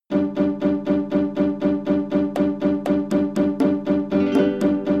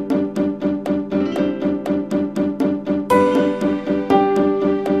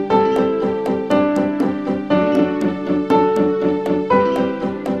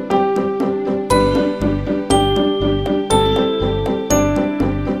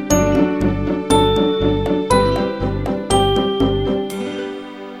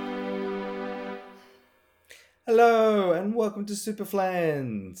welcome to Super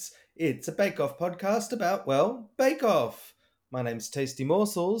Flans. It's a Bake Off podcast about, well, Bake Off. My name's Tasty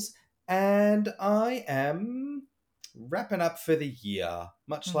Morsels, and I am wrapping up for the year,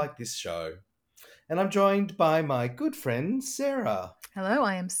 much like this show. And I'm joined by my good friend, Sarah. Hello,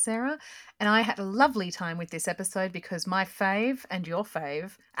 I am Sarah, and I had a lovely time with this episode because my fave and your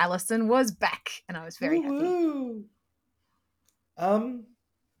fave, Alison, was back, and I was very happy. Woo-woo.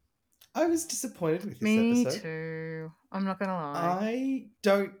 I was disappointed with this Me episode. too. I'm not gonna lie. I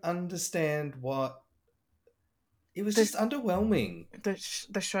don't understand what... It was just underwhelming. The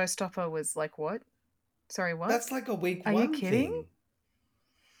showstopper was like what? Sorry, what? That's like a week Are one you kidding?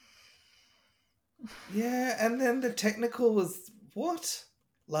 thing. Yeah, and then the technical was, what?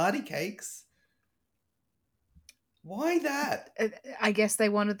 Lardy cakes? Why that? I guess they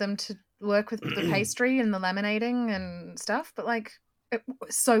wanted them to work with the pastry and the laminating and stuff, but like, it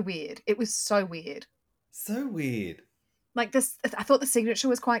was so weird. It was so weird. So weird. Like this, I thought the signature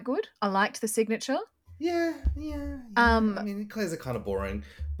was quite good. I liked the signature. Yeah. I mean, eclairs are kind of boring,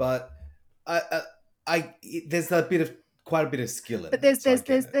 but there's quite a bit of skill in but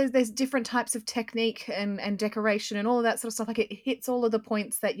it. there's different types of technique and decoration and all of that sort of stuff. Like it hits all of the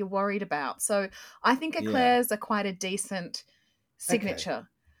points that you're worried about. So I think eclairs are quite a decent signature.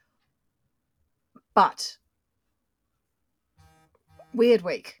 Okay. But weird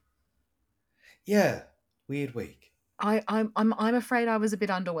week. Yeah, weird week. I'm afraid I was a bit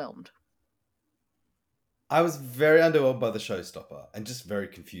underwhelmed. I was very underwhelmed by the showstopper and just very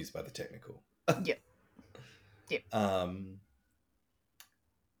confused by the technical. Yep.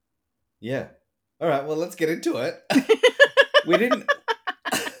 Yeah. All right, well, let's get into it. We didn't...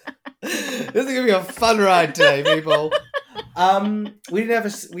 This is going to be a fun ride today, people. We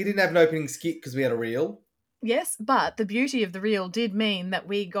didn't have an opening skit because we had a reel. Yes, but the beauty of the reel did mean that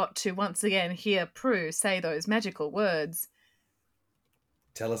we got to once again hear Prue say those magical words.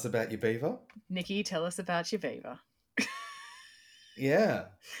 Tell us about your beaver. Nikki, tell us about your beaver. Yeah.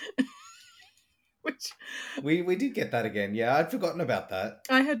 Which we did get that again. Yeah, I'd forgotten about that.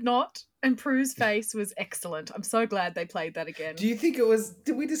 I had not. And Prue's face was excellent. I'm so glad they played that again. Do you think it was...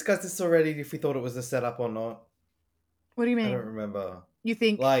 Did we discuss this already, if we thought it was a setup or not? What do you mean? I don't remember. You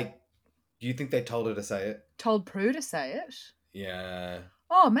think... Like, do you think they told her to say it? Told Prue to say it? Yeah.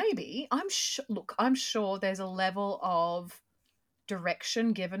 Oh, maybe. I'm sure there's a level of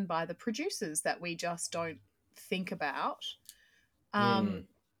direction given by the producers that we just don't think about.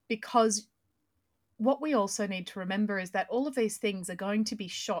 Because... what we also need to remember is that all of these things are going to be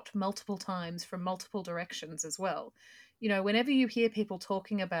shot multiple times from multiple directions as well. You know, whenever you hear people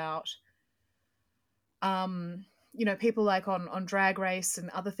talking about, you know, people like on Drag Race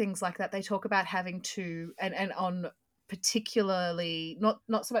and other things like that, they talk about having to, and on particularly,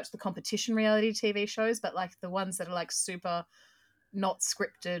 not so much the competition reality TV shows, but like the ones that are like super not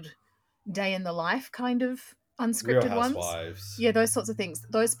scripted, day in the life kind of unscripted Real Housewives. ones. Yeah, those sorts of things.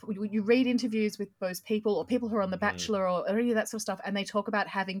 Those, you read interviews with those people or people who are on The Bachelor or any of that sort of stuff, and they talk about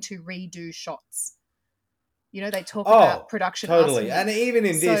having to redo shots. You know, they talk about production. Totally. And even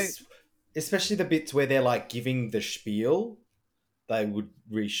in this, especially the bits where they're like giving the spiel, they would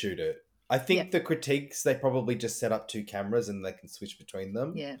reshoot it. I think the critiques, they probably just set up 2 cameras and they can switch between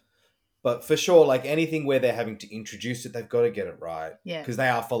them. Yeah. But for sure, like anything where they're having to introduce it, they've got to get it right. Yeah. Because they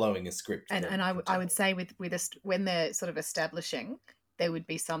are following a script. And I would say with when they're sort of establishing, there would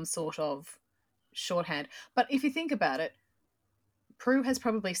be some sort of shorthand. But if you think about it, Prue has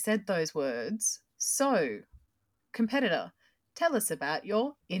probably said those words. So, competitor, tell us about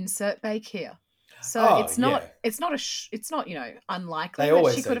your insert bake here. So it's not you know, unlikely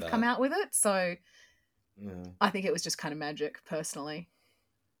that she could have come out with it. So I think it was just kind of magic, personally.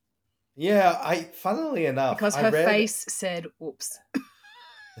 Yeah, funnily enough, because her face said, "Oops."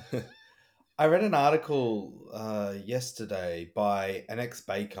 I read an article yesterday by an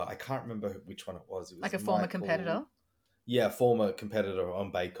ex-baker. I can't remember which one it was. It was like a former competitor. Yeah, former competitor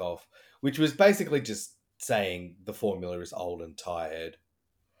on Bake Off, which was basically just saying the formula is old and tired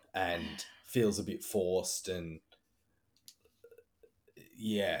and feels a bit forced, and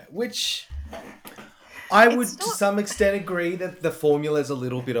yeah, which I would to some extent agree that the formula is a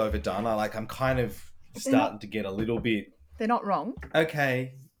little bit overdone. I'm kind of starting to get a little bit... They're not wrong.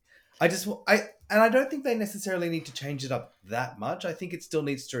 Okay. I don't think they necessarily need to change it up that much. I think it still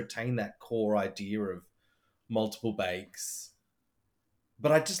needs to retain that core idea of multiple bakes.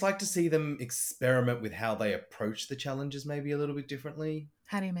 But I'd just like to see them experiment with how they approach the challenges maybe a little bit differently.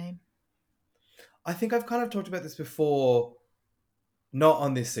 How do you mean? I think I've kind of talked about this before, not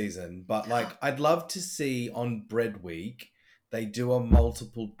on this season, but like I'd love to see on Bread Week they do a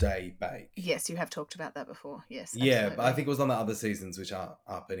multiple day bake. Yes, you have talked about that before. Yes, Yeah, but I absolutely. think it was on the other seasons which aren't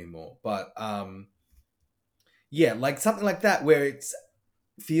up anymore. But yeah, like something like that where it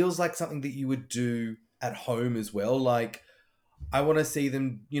feels like something that you would do at home as well. Like I want to see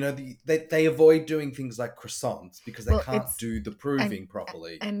them, they avoid doing things like croissants because they Well, can't it's do the and proving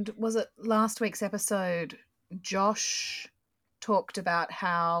properly. and was it last week's episode? Josh talked about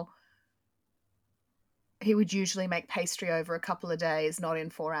how he would usually make pastry over a couple of days, not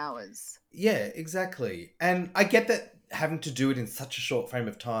in 4 hours. Yeah, exactly. And I get that having to do it in such a short frame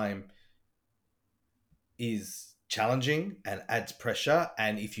of time is challenging and adds pressure.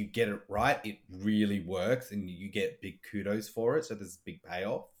 And if you get it right, it really works and you get big kudos for it. So there's a big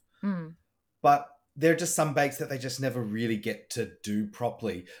payoff. Mm. But there are just some bakes that they just never really get to do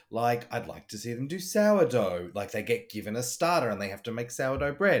properly. Like, I'd like to see them do sourdough. Like, they get given a starter and they have to make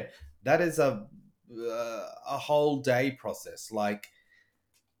sourdough bread. That is a whole day process. Like,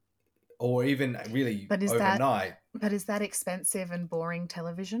 or even really But is that overnight. but is that expensive and boring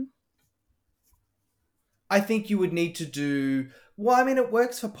television? I think you would need to do. Well, I mean, it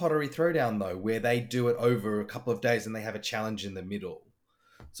works for Pottery Throwdown though, where they do it over a couple of days and they have a challenge in the middle.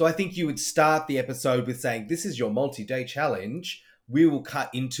 So I think you would start the episode with saying, "This is your multi-day challenge." We will cut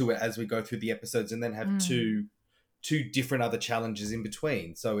into it as we go through the episodes, and then have two different other challenges in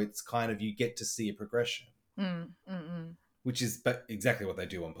between. So it's kind of you get to see a progression, which is exactly what they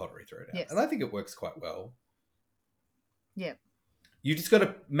do on Pottery Throwdown, Yes. and I think it works quite well. Yep. You just got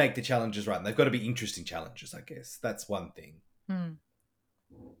to make the challenges right, and they've got to be interesting challenges. I guess that's one thing.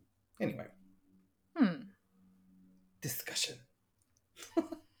 Anyway, discussion.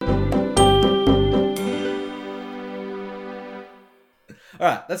 All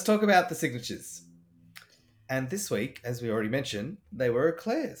right, let's talk about the signatures. And this week, as we already mentioned, they were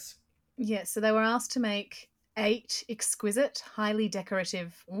eclairs. Yeah, so they were asked to make 8 exquisite, highly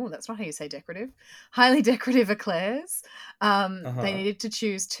decorative. Oh, that's not how you say decorative. Highly decorative eclairs. They needed to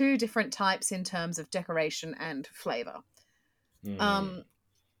choose 2 different types in terms of decoration and flavor.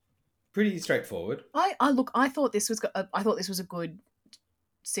 Pretty straightforward. I thought this was a good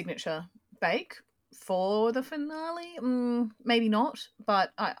signature bake for the finale. Maybe not,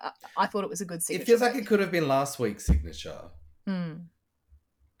 but I thought it was a good signature. It feels bake. like it could have been last week's signature.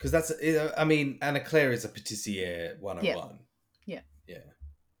 Because that's, I mean, an eclair is a patissiere 101. Yeah.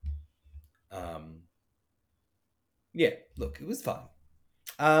 Yeah, look, it was fun.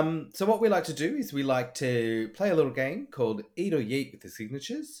 So what we like to do is we like to play a little game called Eat or Yeet with the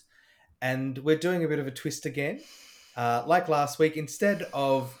signatures. And we're doing a bit of a twist again. Like last week, instead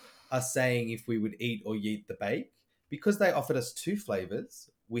of us saying if we would eat or yeet the bake, because they offered us 2 flavors,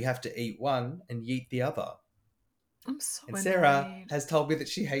 we have to eat one and yeet the other. I'm so And Sarah annoyed. has told me that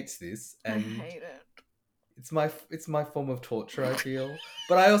she hates this, and I hate it. it's my form of torture, I feel.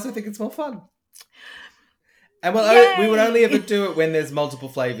 But I also think it's more fun. And we would only ever do it when there's multiple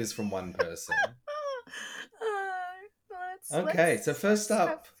flavors from one person. Okay, so first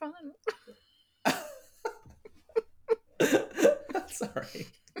up. Have fun. Sorry.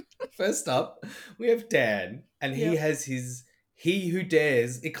 First up, we have Dan, and he has his He Who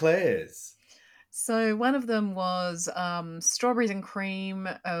Dares eclairs. So one of them was strawberries and cream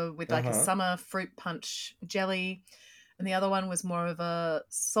with like a summer fruit punch jelly. And the other one was more of a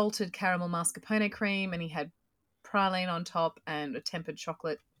salted caramel mascarpone cream, and he had praline on top and a tempered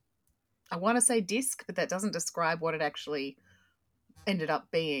chocolate. I want to say disc, but that doesn't describe what it actually ended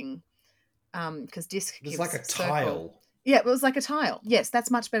up being. Because disc It's gives like a circle. tile. Yeah, it was like a tile. Yes, that's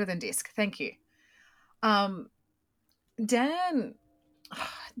much better than disc. Thank you. Dan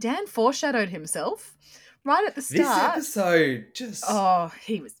foreshadowed himself right at the start. This episode just... Oh,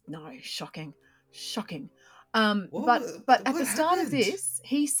 he was... No, shocking. But at the start of this,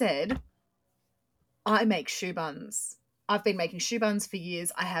 he said, I make shoe buns. I've been making shoe buns for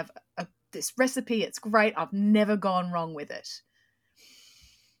years. I have this recipe. It's great. I've never gone wrong with it.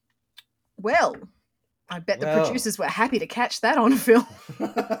 Well, I bet the producers were happy to catch that on film.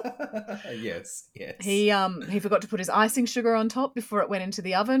 Yes. He forgot to put his icing sugar on top before it went into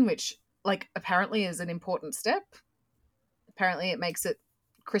the oven, which, like, apparently is an important step. Apparently it makes it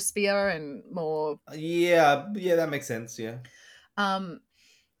crispier and more... Yeah, that makes sense, yeah.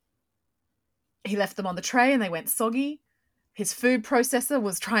 He left them on the tray and they went soggy. His food processor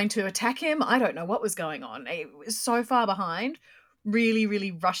was trying to attack him. I don't know what was going on. It was so far behind, really,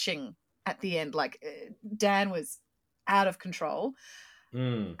 really rushing at the end. Like, Dan was out of control.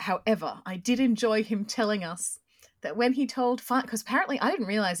 However, I did enjoy him telling us that when he told... Because apparently, I didn't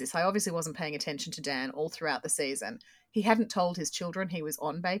realise this. I obviously wasn't paying attention to Dan all throughout the season. He hadn't told his children he was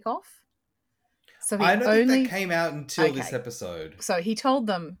on Bake Off. So I he don't think that only came out until this okay. episode. So he told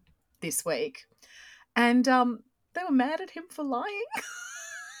them this week, and they were mad at him for lying.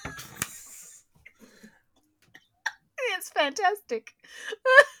 It's fantastic.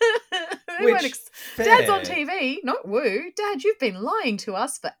 They weren't Which, Dad's on fair. TV, not woo. Dad, you've been lying to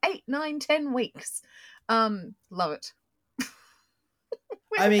us for 8, 9, 10 weeks. Love it.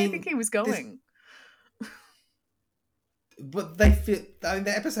 Where I did they think mean, he was this, going? but I mean,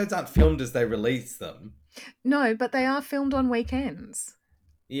 the episodes aren't filmed as they release them. No, but they are filmed on weekends.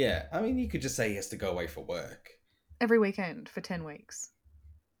 Yeah, I mean, you could just say he has to go away for work. Every weekend for 10 weeks.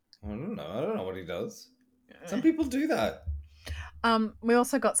 I don't know. I don't know what he does. Some Eh. people do that. We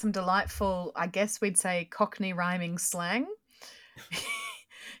also got some delightful, I guess we'd say, Cockney rhyming slang.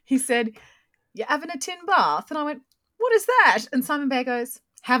 He said, "You're having a tin bath?" And I went, "What is that?" And Simon Bear goes,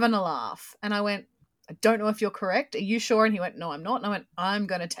 "Having a laugh." And I went, "I don't know if you're correct. Are you sure?" And he went, "No, I'm not." And I went, "I'm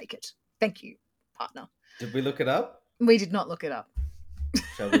going to take it. Thank you, partner." Did we look it up? We did not look it up.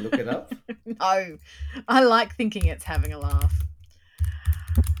 Shall we look it up? No, I like thinking it's having a laugh.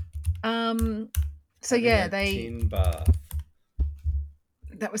 So Having yeah, a tin bath.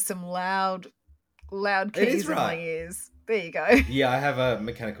 that was some loud It is keys in my right. ears. There you go. Yeah, I have a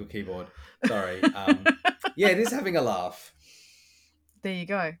mechanical keyboard. Sorry. Yeah, it is having a laugh. There you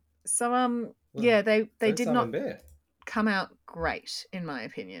go. So Well, yeah, they go did not Simon Bear. come out great in my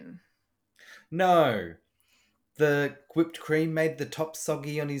opinion. No. The whipped cream made the top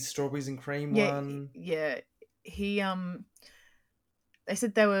soggy on his strawberries and cream Yeah, one. yeah. He they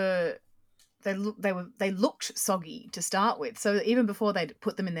said they looked soggy to start with. So even before they'd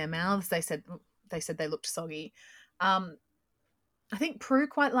put them in their mouths, they said they looked soggy. I think Prue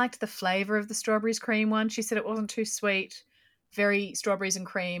quite liked the flavor of the strawberries cream one. She said it wasn't too sweet, very strawberries and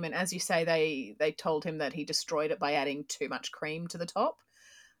cream. And as you say, they told him that he destroyed it by adding too much cream to the top.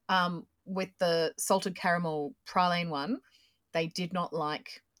 With the salted caramel praline one, they did not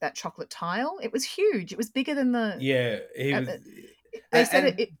like that chocolate tile. It was huge. It was bigger than the. Yeah, he was. They said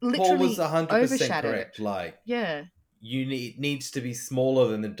And it Paul was literally 100% overshadowed correct. it. Like, Yeah. it needs to be smaller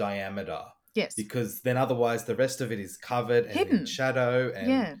than the diameter. Yes. Because then otherwise the rest of it is covered and in Hidden. shadow, and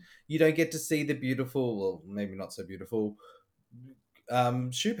Yeah. you don't get to see the beautiful, well, maybe not so beautiful,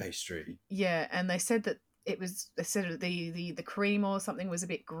 shoe pastry. Yeah, and they said that they said the cream or something was a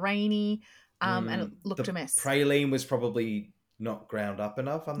bit grainy, and it looked a The mess. praline was probably not ground up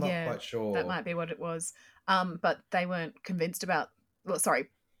enough. I'm not Yeah, quite sure. that might be what it was. But they weren't convinced about. Well, sorry,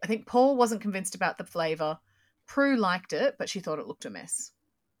 I think Paul wasn't convinced about the flavor. Prue liked it, but she thought it looked a mess,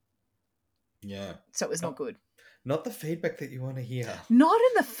 Yeah. so it was not Not, good. not the feedback that you want to hear. Not in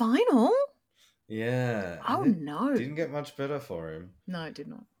the final. Yeah. Oh And it no, didn't get much better for him. no, it did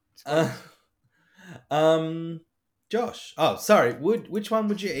not. It's Uh, fine. Josh. Oh, sorry. Which one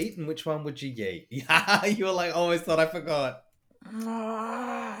would you eat and which one would you eat? Yeah, you were like, always thought I forgot.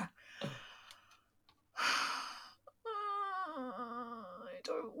 I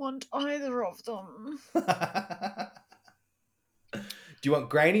don't want either of them. Do you want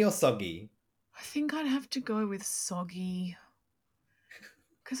grainy or soggy? I think I'd have to go with soggy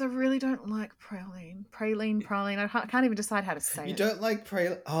because I really don't like praline. Praline. I can't even decide how to say You it. don't like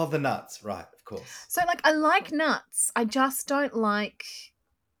praline? Oh, the nuts. Right, of course. So, like, I like nuts. I just don't like.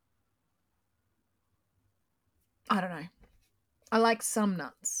 I don't know. I like some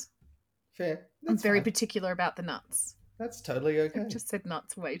nuts. Fair. I'm That's very fine. particular about the nuts. That's totally okay. I've just said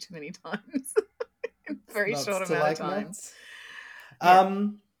nuts way too many times in a very Nuts short to amount of like time. nuts. Yeah.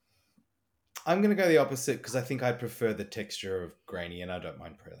 I'm going to go the opposite because I think I prefer the texture of grainy and I don't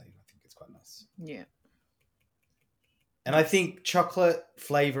mind praline. I think it's quite nice. Yeah. And I think chocolate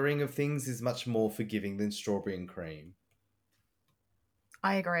flavoring of things is much more forgiving than strawberry and cream.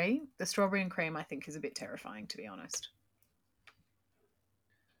 I agree. The strawberry and cream, I think, is a bit terrifying, to be honest.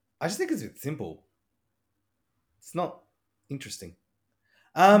 I just think it's a bit simple. It's not interesting.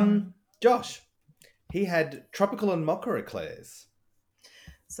 Josh, he had tropical and mocha eclairs.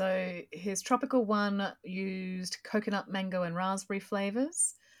 So his tropical one used coconut, mango, and raspberry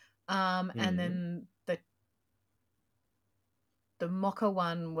flavors, and then the mocha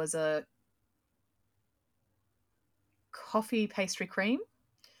one was a coffee pastry cream,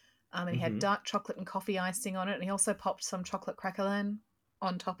 and he had dark chocolate and coffee icing on it, and he also popped some chocolate craquelin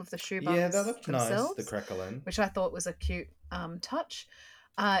on top of the shoe buns Yeah, that looked themselves, nice, the craquelin. which I thought was a cute touch.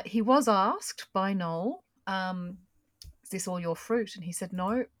 He was asked by Noel, is this all your fruit? And he said,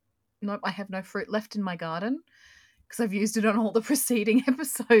 no, nope, I have no fruit left in my garden because I've used it on all the preceding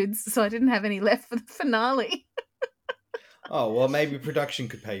episodes, so I didn't have any left for the finale. Oh, well, maybe production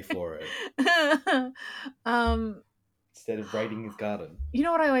could pay for it. instead of raiding his garden. You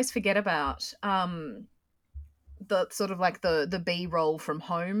know what I always forget about? The sort of like the B-roll from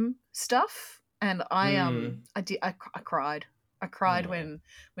home stuff. And I cried. I cried Oh, when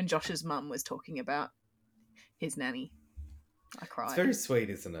Josh's mum was talking about his nanny. I it's cried. very sweet,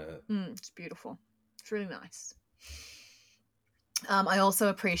 isn't it? It's beautiful. It's really nice. I also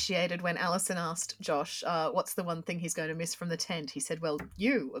appreciated when Alison asked Josh, what's the one thing he's going to miss from the tent? He said, well,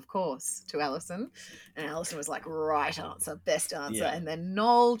 you, of course, to Alison. And Alison was like, right answer, best answer. Yeah. And then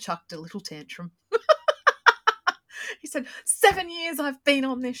Noel chucked a little tantrum. He said, 7 years I've been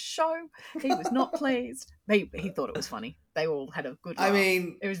on this show. He was not pleased. He thought it was funny. They all had a good laugh. I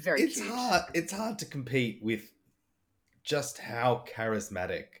mean, it was very it's cute. hard. It's hard to compete with just how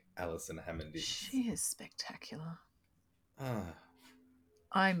charismatic Alison Hammond is. She is spectacular. Ah,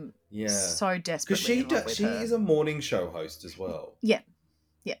 I'm yeah. so desperately in love with she her. is a morning show host as well. Yeah.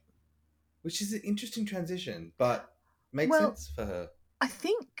 Which is an interesting transition, but makes Well, sense for her. I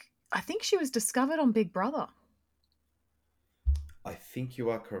think she was discovered on Big Brother. I think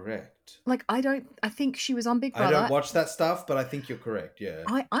you are correct. Like, I think she was on Big Brother. I don't watch that stuff, but I think you're correct, yeah.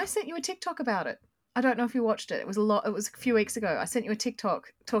 I sent you a TikTok about it. I don't know if you watched it. It was a few weeks ago. I sent you a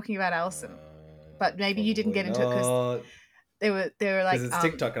TikTok talking about Alison. But maybe you didn't get into it because they were like... Because it's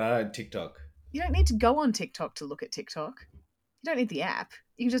TikTok and I don't TikTok. You don't need to go on TikTok to look at TikTok. You don't need the app.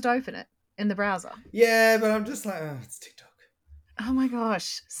 You can just open it in the browser. Yeah, but I'm just like, oh, it's TikTok. Oh my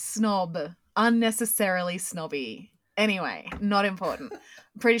gosh. Snob. Unnecessarily snobby. Anyway, not important.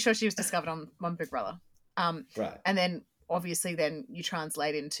 I'm pretty sure she was discovered on Big Brother. Right. And then, obviously, then you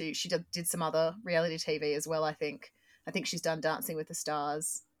translate into... She did some other reality TV as well, I think. I think she's done Dancing with the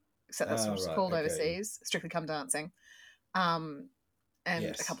Stars, except that's what it's called overseas. Strictly Come Dancing. And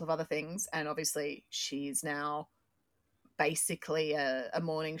a couple of other things. And obviously, she's now basically a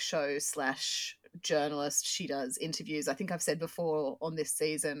morning show / journalist. She does interviews. I think I've said before on this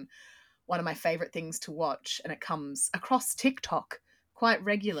season, one of my favorite things to watch, and it comes across TikTok quite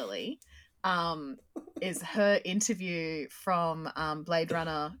regularly, is her interview from Blade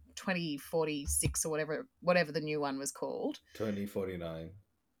Runner 2046 or whatever the new one was called. 2049.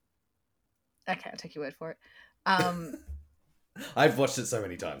 Okay, I'll take your word for it. I've watched it so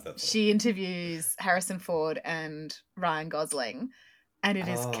many times. She interviews Harrison Ford and Ryan Gosling, and it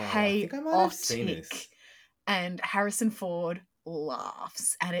is chaotic. And Harrison Ford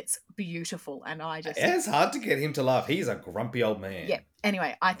laughs, and it's beautiful. And it's hard to get him to laugh. He's a grumpy old man. Yeah.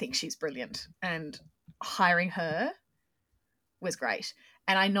 Anyway, I think she's brilliant, and hiring her was great.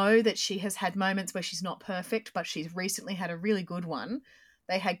 And I know that she has had moments where she's not perfect, but she's recently had a really good one.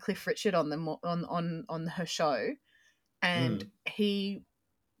 They had Cliff Richard on them on her show. And he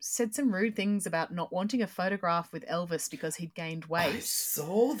said some rude things about not wanting a photograph with Elvis because he'd gained weight. I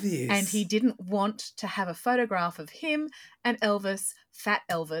saw this. And he didn't want to have a photograph of him and Elvis, fat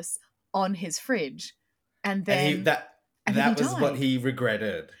Elvis, on his fridge. And then... that was what he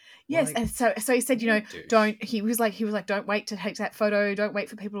regretted. Yes, like, and so he said, don't... He was like, don't wait to take that photo. Don't wait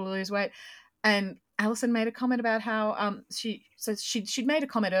for people to lose weight. And Alison made a comment about how she'd made a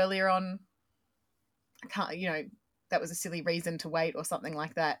comment earlier on, that was a silly reason to wait or something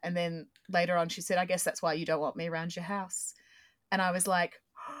like that. And then later on she said, I guess that's why you don't want me around your house. And I was like,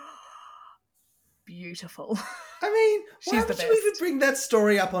 beautiful. I mean, why would you even bring that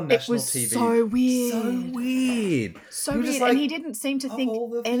story up on national TV? So weird. So weird. And he didn't seem to think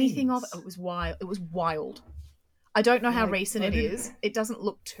anything of it. It was wild. It was wild. I don't know how recent it is. It doesn't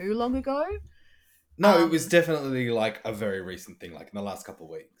look too long ago. No, it was definitely like a very recent thing, like in the last couple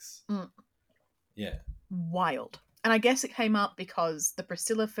of weeks. Yeah. Wild. And I guess it came up because the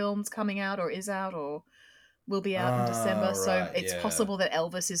Priscilla film's coming out or is out or will be out in December. Right, so it's possible that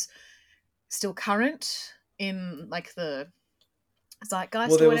Elvis is still current in like the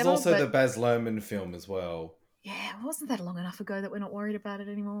zeitgeist. Well, there was also the Baz Luhrmann film as well. Yeah, wasn't that long enough ago that we're not worried about it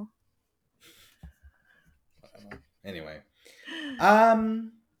anymore? Anyway.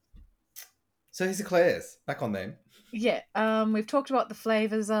 So here's Eclairs. Back on them. Yeah. We've talked about the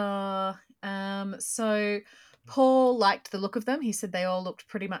flavours are. So Paul liked the look of them. He said they all looked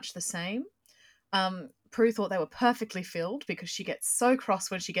pretty much the same. Prue thought they were perfectly filled because she gets so cross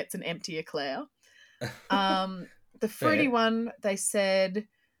when she gets an empty eclair. The fruity one, they said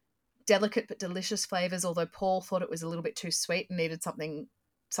delicate but delicious flavours, although Paul thought it was a little bit too sweet and needed something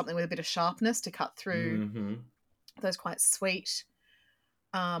with a bit of sharpness to cut through those quite sweet,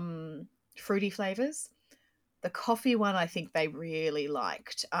 fruity flavours. The coffee one, I think they really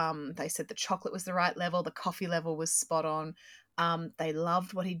liked. They said the chocolate was the right level. The coffee level was spot on. They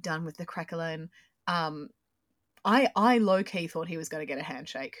loved what he'd done with the crackling. I low-key thought he was going to get a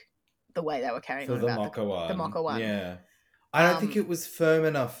handshake the way they were carrying on about the mocha one. Yeah. I don't think it was firm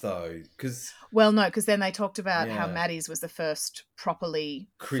enough though, because Well, no, because then they talked about how yeah, Maddie's was the first properly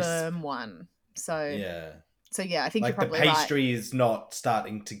crisp. firm one. So, Yeah, yeah, I think you're like the probably right. pastry is not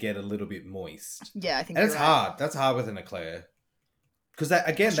starting to get a little bit moist, Yeah, I think and you're it's right. hard. That's hard with an eclair because For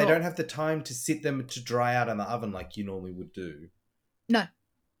again, they sure. don't have the time to sit them to dry out in the oven like you normally would do. No,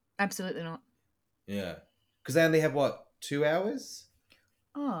 absolutely not. Yeah, because they only have what 2 hours,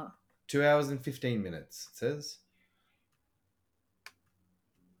 Oh, 2 hours and 15 minutes. It says.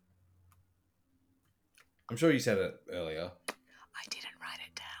 I'm sure you said it earlier. I didn't write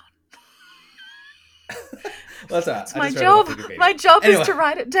it down. Well, that's all right. It's I my just read it off job. My Wikipedia. job is Anyway. to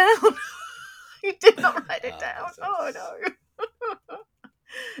write it down. You did not write it down. Bless Oh us. no.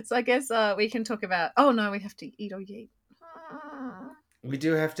 So I guess we can talk about. Oh no, we have to eat or yeet. We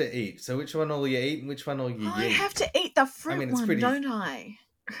do have to eat. So which one will you eat and which one will you I have yeet? to eat the I fruit mean, it's one, pretty... don't I?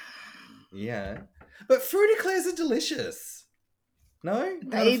 Yeah. But fruit eclairs are delicious. No?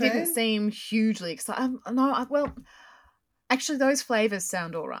 Not a They didn't fan? seem hugely excited. No, well, actually, those flavors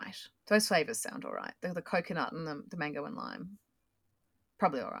sound all right. The coconut and the mango and lime.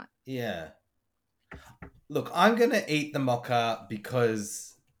 Probably all right. Yeah. Look, I'm going to eat the mocha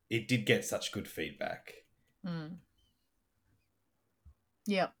because it did get such good feedback. Mm.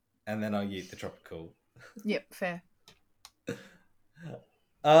 Yep. And then I'll eat the tropical. Yep, fair.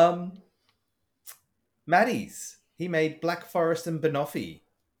 Um, Maddie's. He made Black Forest and Banoffee.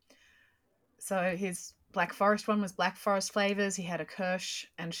 So his Black Forest one was Black Forest flavors. He had a Kirsch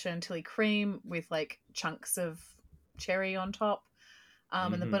and Chantilly cream with like chunks of cherry on top.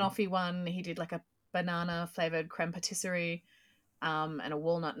 And the Banoffee one, he did like a banana flavored creme patisserie, and a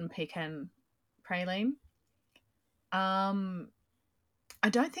walnut and pecan praline. I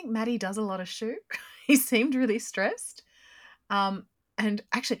don't think Maddie does a lot of shoot. He seemed really stressed. And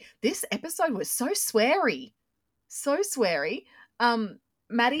actually, this episode was so sweary. So sweary.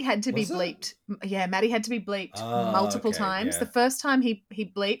 Maddie had to be Was it? bleeped. Yeah, Maddie had to be bleeped Oh, multiple okay, times. The yeah. first time he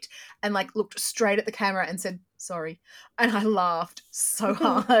bleeped and like looked straight at the camera and said sorry, and I laughed so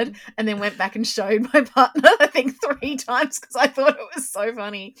hard, and then went back and showed my partner I think 3 times because I thought it was so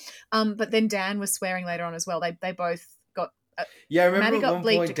funny. But then Dan was swearing later on as well. They both got. Yeah, I remember Maddie at got one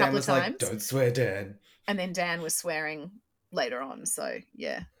bleeped a point Dan couple of was like, times, don't swear, Dan. and then Dan was swearing later on. So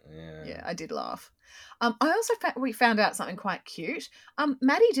yeah, I did laugh. I also we found out something quite cute.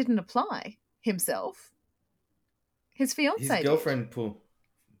 Maddie didn't apply himself. His His fiance did. girlfriend pull...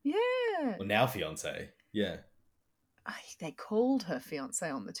 Yeah. Well, now fiance. Yeah. They called her fiance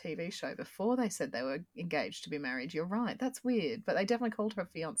on the TV show before they said they were engaged to be married. You're right. That's weird, but they definitely called her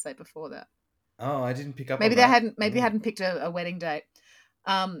fiance before that. Oh, I didn't pick up Maybe on they that. hadn't. Maybe they hadn't picked a wedding date.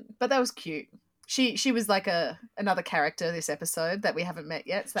 But that was cute. She was like another character this episode that we haven't met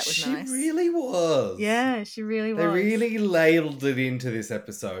yet, so that was nice. She really was. Yeah, she really was. They really ladled it into this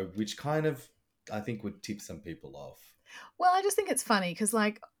episode, which kind of, I think, would tip some people off. Well, I just think it's funny because,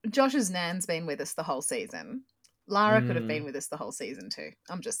 like, Josh's nan's been with us the whole season. Lara could have been with us the whole season too.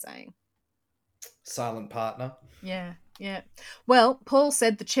 I'm just saying. Silent partner. Yeah. Well, Paul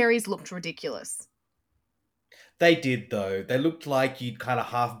said the cherries looked ridiculous. They did, though. They looked like you'd kind of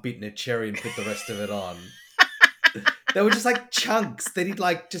half bitten a cherry and put the rest of it on. They were just like chunks that he'd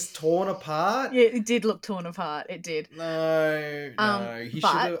like just torn apart. Yeah, it did look torn apart. It did. No. He should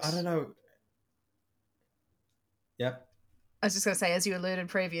have, I don't know. Yep. I was just going to say, as you alluded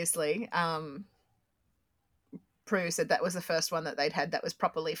previously, Prue said that was the first one that they'd had that was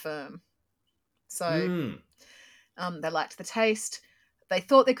properly firm. So they liked the taste. They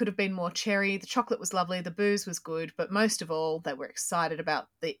thought there could have been more cherry. The chocolate was lovely. The booze was good. But most of all, they were excited about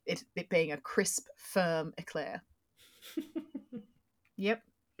it being a crisp, firm eclair. Yep.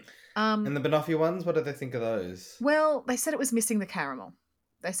 And the banoffee ones, what did they think of those? Well, they said it was missing the caramel.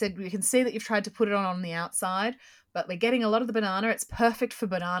 They said, we can see that you've tried to put it on the outside, but we're getting a lot of the banana. It's perfect for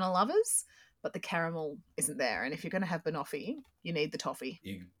banana lovers, but the caramel isn't there. And if you're going to have banoffee, you need the toffee.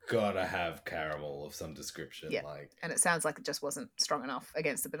 You gotta have caramel of some description. Yeah, like. And it sounds like it just wasn't strong enough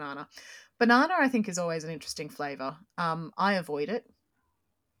against the banana. Banana, I think, is always an interesting flavour. I avoid it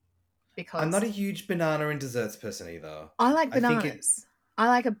because... I'm not a huge banana and desserts person either. I like bananas. I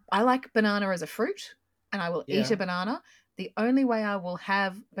like banana as a fruit, and I will eat a banana. The only way I will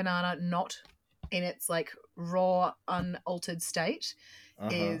have banana not in its like raw, unaltered state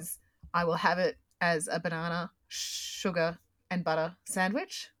is I will have it as a banana, sugar, and butter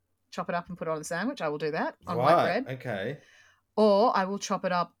sandwich. Chop it up and put it on a sandwich. I will do that on white bread. Okay. Or I will chop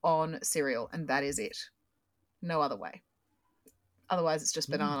it up on cereal, and that is it. No other way. Otherwise, it's just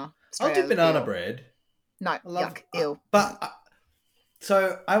banana. I'll do banana bread. No, yuck, ew. But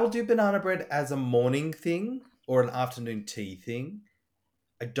so I will do banana bread as a morning thing. or an afternoon tea thing.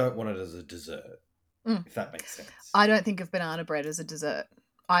 I don't want it as a dessert, if that makes sense. I don't think of banana bread as a dessert.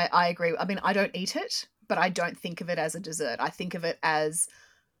 I agree. I mean, I don't eat it, but I don't think of it as a dessert. I think of it as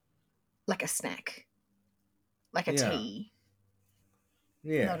like a snack, like a tea,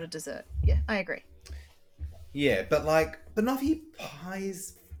 not a dessert. Yeah, I agree. Yeah, but like banoffee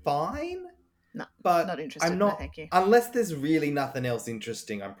pie's fine. No, But not interested. I'm No, not, thank you. unless there's really nothing else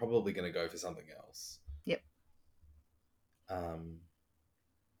interesting, I'm probably going to go for something else. Yep.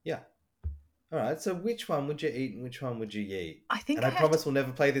 Yeah. All right. So which one would you eat and which one would you eat? I think And I promise we'll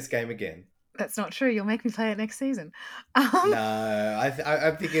never play this game again. That's not true. You'll make me play it next season. No,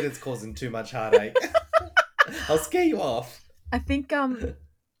 I'm thinking it's causing too much heartache. I'll scare you off. I think I'd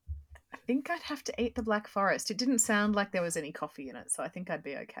have to eat the Black Forest. It didn't sound like there was any coffee in it, so I think I'd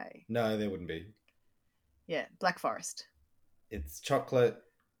be okay. No, there wouldn't be. Yeah, Black Forest. It's chocolate,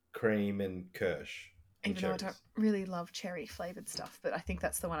 cream, and kirsch. And Even though I don't really love cherry flavoured stuff, but I think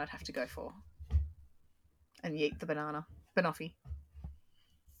that's the one I'd have to go for. And yeet the banana. Banoffee.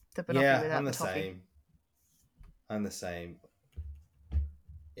 The banoffee without the toffee. Same. I'm the same.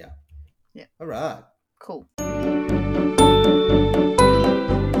 Yeah. Yeah. All right. Cool.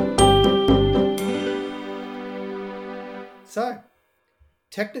 So,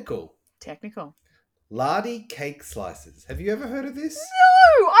 technical. Lardy cake slices. Have you ever heard of this?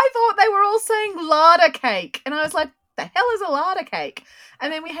 No! I thought they were all saying larder cake. And I was like, the hell is a larder cake?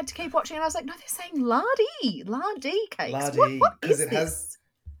 And then we had to keep watching and I was like, no, they're saying lardy cakes. Lardy. What is this?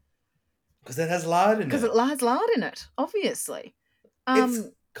 Because it has lard in it. Because it has lard in it, obviously. It's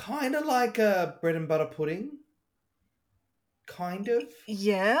kind of like a bread and butter pudding. Kind of.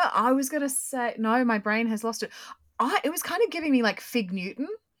 Yeah, I was going to say, no, my brain has lost it. It was kind of giving me like Fig Newton,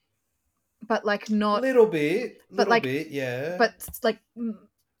 but like not... Little bit, yeah. But like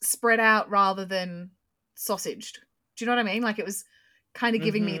spread out rather than sausaged. Do you know what I mean? Like it was kind of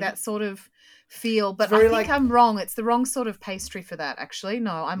giving me that sort of feel, but I think I'm wrong. It's the wrong sort of pastry for that, actually.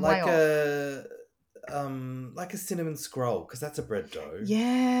 No, I'm way off. Like a cinnamon scroll, because that's a bread dough.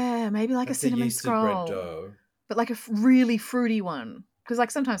 Yeah, maybe like a cinnamon scroll. Bread dough. But like a really fruity one. Because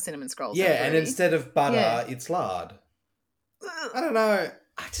like sometimes cinnamon scrolls are fruity. And instead of butter, it's lard. I don't know.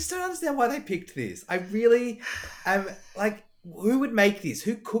 I just don't understand why they picked this. I really am like, who would make this?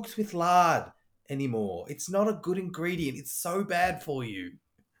 Who cooks with lard anymore? It's not a good ingredient. It's so bad for you.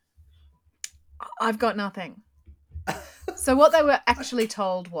 I've got nothing. So what they were actually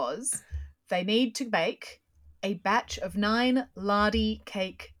told was they need to bake a batch of 9 lardy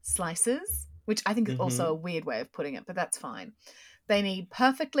cake slices, which I think is also a weird way of putting it, but that's fine. They need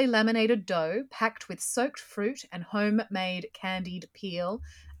perfectly laminated dough packed with soaked fruit and homemade candied peel,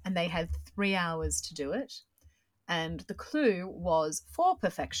 and they had 3 hours to do it. And the clue was, for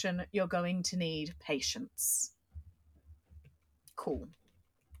perfection, you're going to need patience. Cool.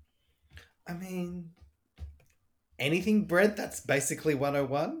 I mean, anything bread, that's basically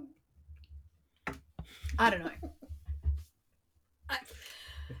 101? I don't know.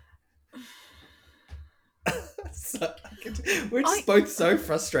 We're just both so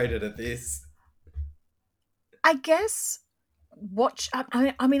frustrated at this. I guess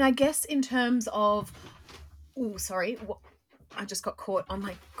I mean, I guess in terms of... Oh, sorry. I just got caught on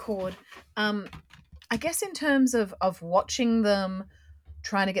my cord. I guess in terms of watching them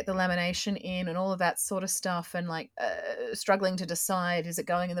trying to get the lamination in and all of that sort of stuff and like struggling to decide, is it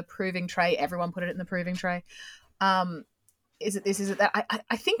going in the proving tray? Everyone put it in the proving tray. Is it this? Is it that?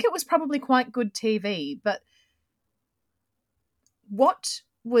 I think it was probably quite good TV, but what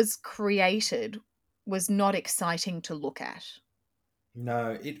was created was not exciting to look at.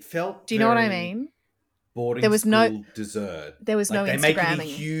 No, it felt... Do you know what I mean? Boarding school dessert. There was no Instagramming. They make it in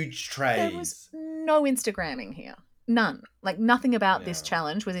huge trays. There was no Instagramming here. None. Like nothing about this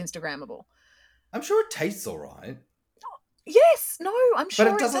challenge was Instagrammable. I'm sure it tastes all right. Yes, no, I'm sure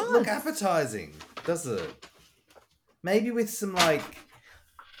it does. But it doesn't look appetizing, does it? Maybe with some like...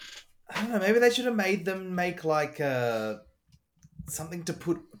 I don't know, maybe they should have made them make like something to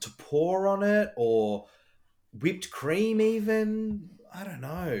pour on it, or whipped cream even. I don't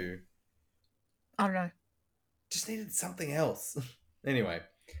know. Just needed something else. Anyway.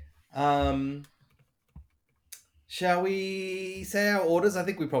 Shall we say our orders? I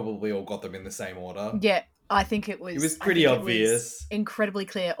think we probably all got them in the same order. Yeah, I think it was... It was pretty obvious. Incredibly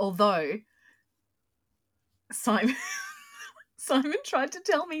clear, although Simon tried to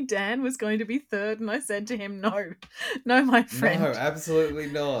tell me Dan was going to be third, and I said to him, no, my friend. No, absolutely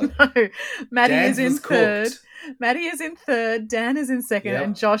not. No, Maddie is in third. Maddie is in third, Dan is in second,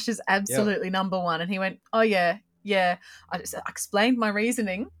 and Josh is absolutely number one. And he went, oh, yeah. I explained my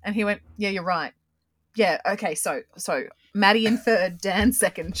reasoning, and he went, yeah, you're right. Yeah, okay, so Maddie in third, Dan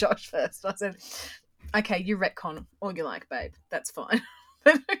second, Josh first. I said, okay, you retcon all you like, babe. That's fine.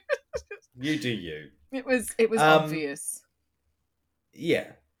 You do you. It was Um, obvious.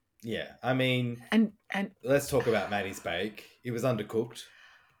 yeah, yeah. I mean, And let's talk about Maddie's bake. It was undercooked.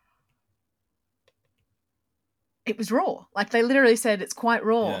 it was raw. Like they literally said it's quite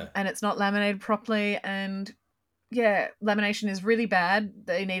raw Yeah. and it's not laminated properly and yeah, lamination is really bad.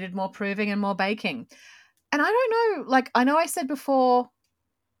 They needed more proving and more baking. And I don't know, like I know I said before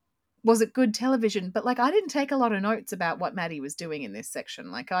was it good television, but like I didn't take a lot of notes about what Maddie was doing in this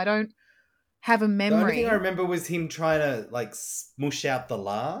section. Like I don't have a The only thing I memory. remember was him trying to like smush out the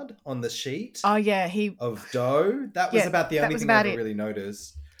lard on the sheet Oh yeah, of dough. That was yeah, about the that only was thing I about ever it really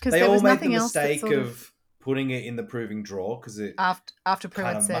noticed. because They there all was made the nothing else that mistake sort of of putting it in the proving drawer because it after Prue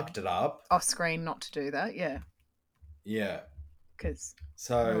kind had of said mucked it up. off screen not to do that. Yeah, Yeah. because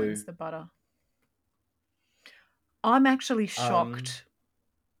So, ruins the butter. I'm actually um, shocked.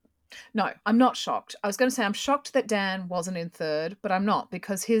 No, I'm not shocked. I was going to say I'm shocked that Dan wasn't in third, but I'm not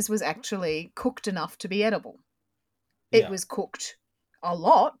because his was actually cooked enough to be edible. It yeah. was cooked a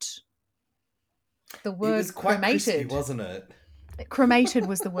lot. The It was word quite crispy, cremated. wasn't it? Cremated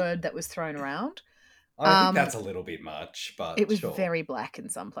was the word that was thrown around. I think Um, that's a little bit much, it but was sure. very black in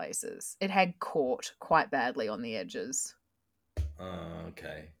some places. It had caught quite badly on the edges.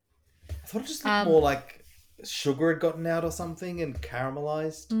 Okay. I thought it just looked Um, more like sugar had gotten out or something and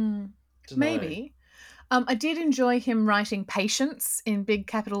caramelized. mm, Don't know. maybe. I did enjoy him writing patience in big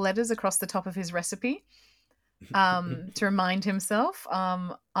capital letters across the top of his recipe to remind himself.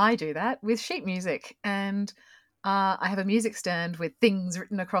 I do that with sheet music, and I have a music stand with things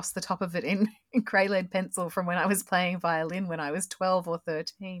written across the top of it in grey lead pencil from when I was playing violin when I was 12 or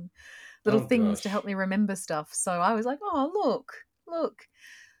 13. Little Oh things to gosh. help me remember stuff. So I was like, oh, look.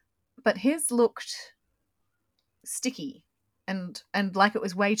 But his looked sticky and like it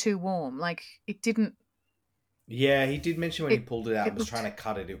was way too warm. Like it didn't. Yeah, he did mention when he It pulled it out it and was trying looked. to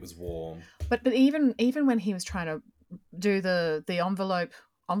cut it, it was warm. But even when he was trying to do the envelope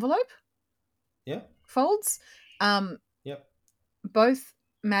Yep. folds, um, Yep. both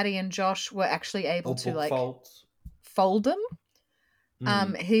Maddie and Josh were actually able Or to book like folds. fold them.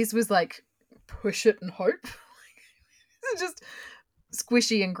 Mm. His was like push it and hope. It's just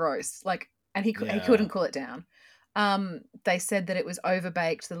squishy and gross. Like, and he couldn't Yeah. cool it down. They said that it was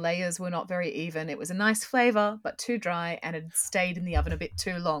overbaked. The layers were not very even. It was a nice flavor, but too dry, and it stayed in the oven a bit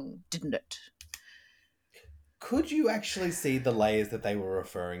too long, didn't it? Could you actually see the layers that they were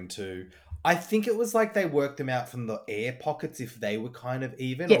referring to? I think it was like they worked them out from the air pockets if they were kind of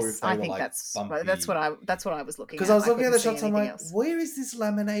even or Yes, if they I were think like that's what bumpy. I was looking Because I at. was I looking at couldn't the see shots, I'm anything like, else. where is this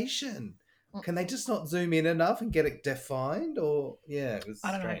lamination? Can they just not zoom in enough and get it defined? Or yeah, it was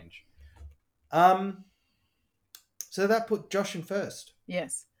I don't know. strange. Um, so that put Josh in first.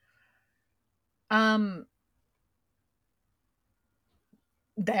 Yes. Um,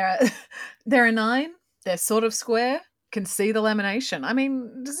 they're they're a 9. They're sort of square. Can see the lamination. I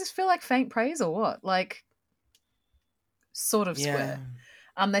mean, does this feel like faint praise or what? Like sort of Yeah. square.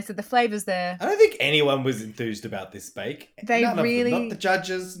 They said the flavors there. I don't think anyone was enthused about this bake. They None of them. Not the really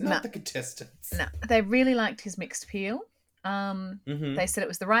judges, no not the contestants. no. They really liked his mixed peel. Mm-hmm. They said it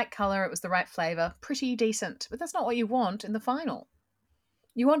was the right color. It was the right flavor. Pretty decent, but that's not what you want in the final.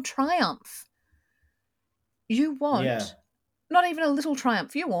 You want triumph. You Yeah. want not even a little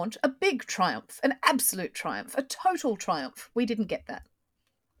triumph. You want a big triumph, an absolute triumph, a total triumph. We didn't get that.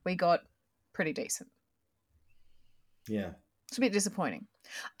 We got pretty decent. Yeah. It's a bit disappointing.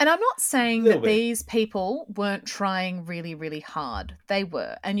 And I'm not A saying little that bit. these people weren't trying really, really hard. They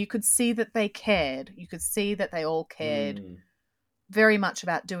were. And you could see that they cared. You could see that they all cared Mm. very much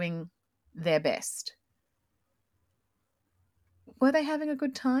about doing their best. Were they having a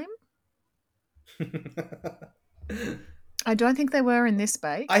good time? I don't think they were in this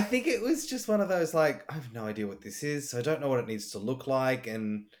I bake. think it was just one of those like, I have no idea what this is, so I don't know what it needs to look like,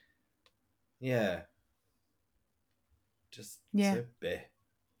 and yeah, just Yeah. so bleh.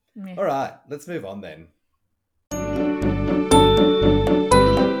 Yeah. All right, let's move on then.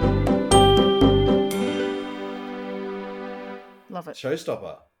 Love it.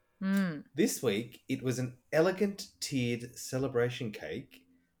 Showstopper. Mm. This week, it was an elegant tiered celebration cake,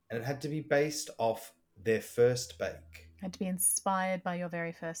 and it had to be based off their first bake. Had to be inspired by your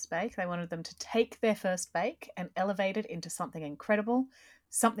very first bake. They wanted them to take their first bake and elevate it into something incredible,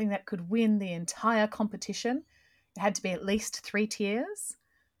 something that could win the entire competition. It had to be at least 3 tiers.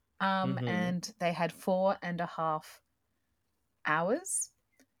 Mm-hmm. And they had 4.5 hours.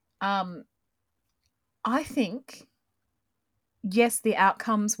 Um, I think, yes, the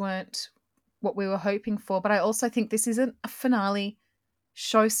outcomes weren't what we were hoping for. But I also think this isn't a finale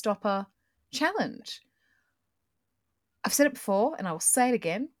showstopper challenge. I've said it before and I will say it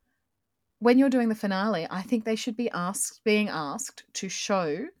again. When you're doing the finale, I think they should be being asked to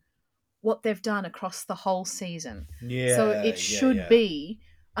show what they've done across the whole season. So Yeah, it yeah, should yeah. be,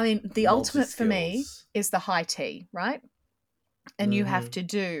 I mean, the Multi ultimate for me skills. is the high tea, right? And you have Mm-hmm. to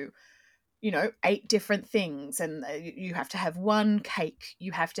do, 8 different things, and you have to have one cake,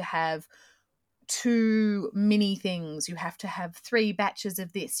 you have to have 2 mini things, you have to have 3 batches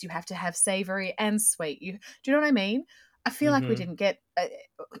of this, you have to have savory and sweet. Do you know what I mean? I feel like we Mm-hmm. didn't get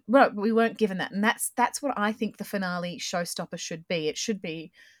well, we weren't given that, and that's what I think the finale showstopper should be. It should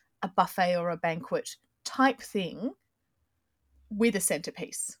be a buffet or a banquet type thing with a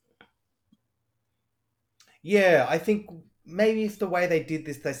centerpiece. Yeah, I think maybe if the way they did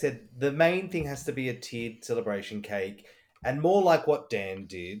this, they said the main thing has to be a tiered celebration cake, and more like what Dan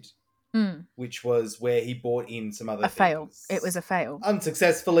did, Mm, which was where he brought in some other a fail. It was things a fail.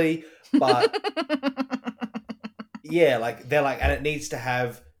 unsuccessfully, but yeah, like they're like, and it needs to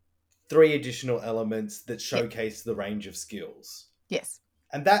have 3 additional elements that Yep. showcase the range of skills. Yes.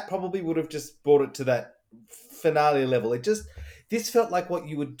 And that probably would have just brought it to that finale level. This felt like what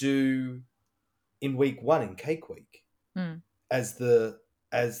you would do in week 1 in Cake Week Mm, as the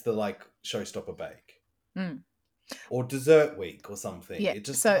like showstopper bake mm. or dessert week or something. Yeah. It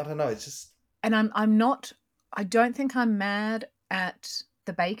just, So, I don't know. It's just and I'm not. I don't think I'm mad at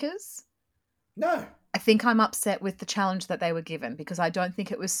the bakers. no. I think I'm upset with the challenge that they were given because I don't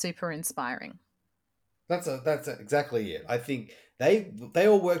think it was super inspiring. That's exactly it. I think they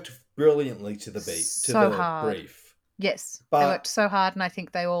all worked brilliantly to So the hard. brief, Yes, they worked but so hard, and I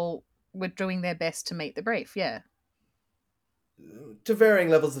think they all were doing their best to meet the brief. Yeah. to varying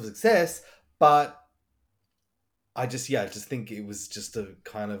levels of success. But I just think it was just a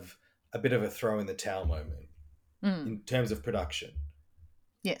kind of a bit of a throw in the towel moment Mm. in terms of production.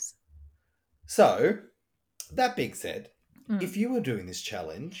 Yes. So, that being said, Mm. if you were doing this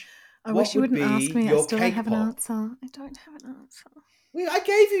challenge, I what wish you would wouldn't ask be me. I your still don't cake have an pop? answer. I don't have an answer. I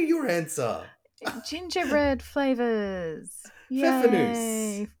gave you your answer. Gingerbread flavors. Pfeffernuss.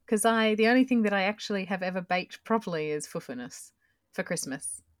 Yay! Because the only thing that I actually have ever baked properly is fuffiness for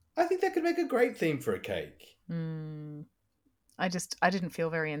Christmas. I think that could make a great theme for a cake. Mm. I didn't feel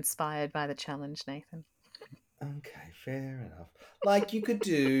very inspired by the challenge, Nathan. Okay, fair enough. Like you could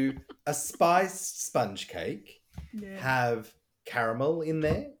do a spiced sponge cake, Yeah. have caramel in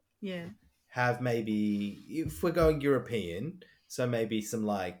there, Yeah. have maybe, if we're going European, so maybe some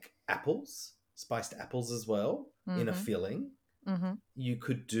like apples, spiced apples as well in a Mm-hmm. filling. Mm-hmm. You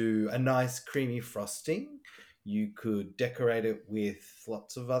could do a nice creamy frosting. You could decorate it with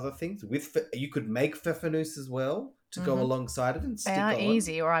lots of other things. You could make pfeffernuss as well to go Mm-hmm. alongside it and They stick are on.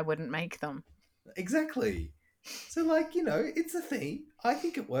 easy, or I wouldn't make them. Exactly. So, like, it's a theme. I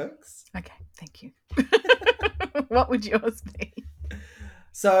think it works. Okay, thank you. What would yours be?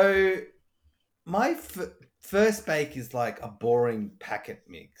 So, my first bake is like a boring packet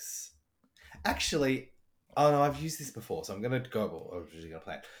mix. Actually, oh no, I've used this before, so I'm gonna go. I'm just gonna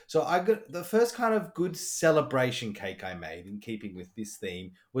play it. So I got the first kind of good celebration cake I made in keeping with this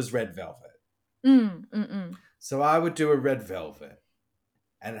theme was red velvet. Mm. So I would do a red velvet,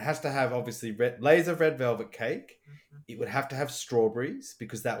 and it has to have obviously layers of red velvet cake. It would have to have strawberries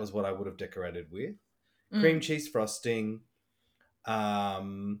because that was what I would have decorated with. Cream Mm. cheese frosting,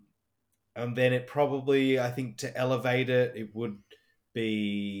 um, and then it probably, I think, to elevate it, it would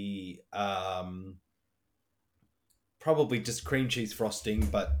be probably just cream cheese frosting,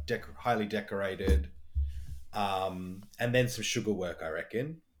 but highly decorated. And then some sugar work, I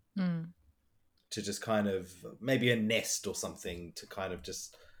reckon, Mm. to just kind of maybe a nest or something to kind of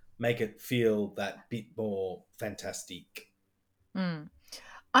just make it feel that bit more fantastic. Mm.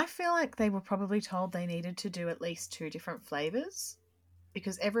 I feel like they were probably told they needed to do at least 2 different flavors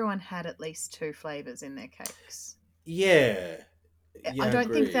because everyone had at least 2 flavors in their cakes. Yeah, yeah,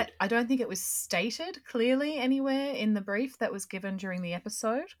 agreed. I don't think it was stated clearly anywhere in the brief that was given during the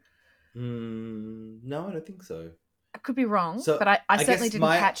episode. No, I don't think so. I could be wrong, So but I I certainly guess didn't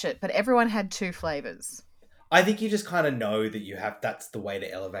catch it. But everyone had 2 flavors. I think you just kind of know that you have, that's the way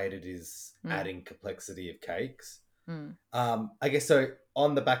to elevate it, is Mm. adding complexity of cakes. Mm. I guess so.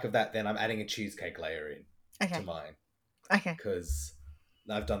 On the back of that, then I'm adding a cheesecake layer in to Okay. mine Okay. because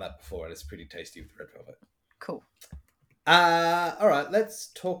I've done that before and it's pretty tasty with red velvet. Cool. All right,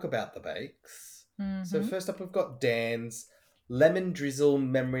 let's talk about the bakes. So Mm-hmm. first up, we've got Dan's lemon drizzle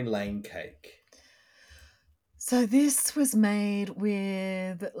memory lane cake. So this was made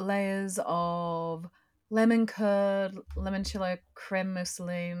with layers of lemon curd, limoncello creme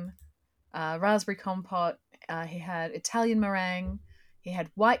mousseline, raspberry compote. He had Italian meringue. He had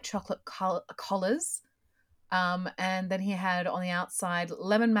white chocolate collars. And then he had on the outside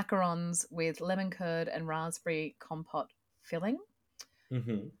lemon macarons with lemon curd and raspberry compote filling.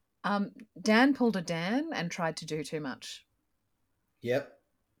 Mm-hmm. Dan pulled a Dan and tried to do too much. Yep.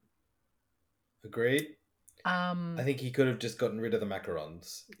 Agreed. I Um, think he could have just gotten rid of the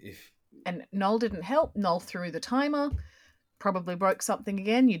macarons. and Noel didn't help. Noel threw the timer, probably broke something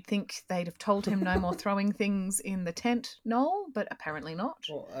again. You'd think they'd have told him no more throwing things in the tent, Noel, but apparently not.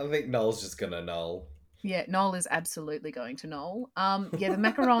 Well, I think Noel's just gonna null. Yeah, Noel is absolutely going to Noel. Yeah, the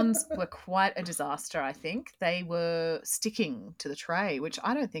macarons were quite a disaster, I think. They were sticking to the tray, which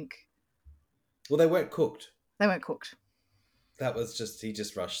I don't think Well, they weren't cooked. they weren't cooked. That was just he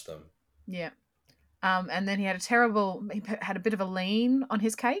just rushed them. Yeah. And then he had a bit of a lean on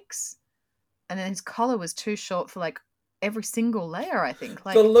his cakes. And then his collar was too short for like every single layer, I think. The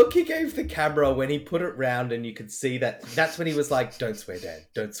Like, look he gave the camera when he put it round and you could see that's when he was like, "Don't swear, Dad.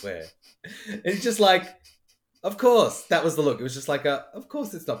 Don't swear." And it's just like, of course, that was the look. It was just like of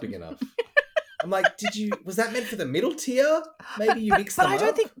course it's not big enough. I'm like, was that meant for the middle tier? Maybe you mixed but them I don't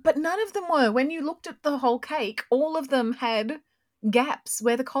up? think, but none of them were. When you looked at the whole cake, all of them had gaps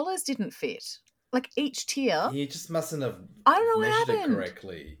where the collars didn't fit. Like each tier, He just mustn't have I don't know what measured it happened.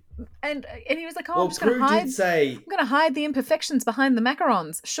 correctly. And he was like, "Oh, Well, I'm just going to Prue hide. did say, I'm going to hide the imperfections behind the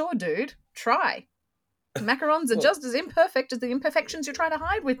macarons." Sure, dude, try. Macarons are well, just as imperfect as the imperfections you're trying to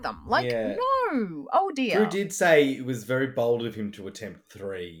hide with them. Like, yeah. no. Oh dear. Prue did say it was very bold of him to attempt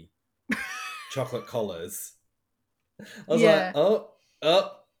 3 chocolate collars. I was Yeah. like,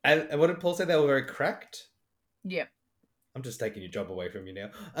 oh. And what did Paul say? They were very cracked? Yeah. I'm just taking your job away from you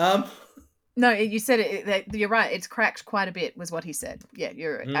now. No, you said it. You're right. It's cracked quite a bit, was what he said. Yeah,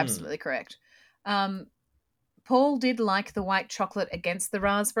 you're Hmm. absolutely correct. Paul did like the white chocolate against the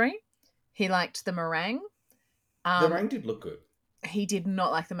raspberry. He liked the meringue. The meringue did look good. He did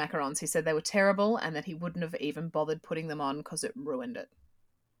not like the macarons. He said they were terrible and that he wouldn't have even bothered putting them on because it ruined it.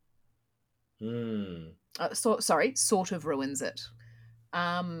 Sort of ruins it.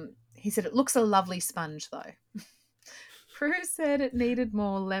 He said it looks a lovely sponge though. Prue said it needed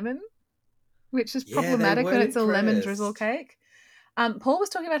more lemon, which is problematic when it's a lemon drizzle cake. Paul was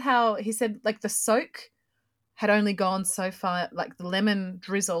talking about how he said like the soak had only gone so far, like the lemon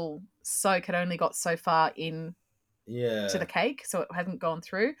drizzle soak had only got so far in to the cake, so it hadn't gone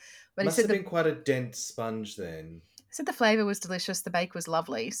through. But Must he said have been quite a dense sponge then. He said the flavour was delicious, the bake was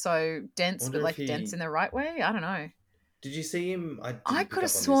lovely, so dense, but like dense in the right way. I don't know. Did you see him? I could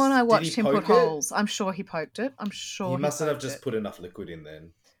have sworn I watched him put holes. I'm sure he poked it. I'm sure he mustn't have just put enough liquid in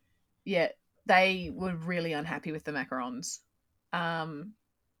then. Yeah, they were really unhappy with the macarons.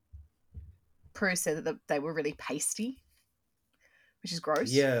 Prue said that they were really pasty, which is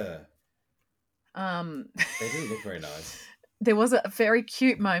gross. Yeah. They didn't look very nice. There was a very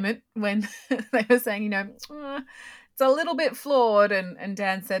cute moment when they were saying, it's a little bit flawed, and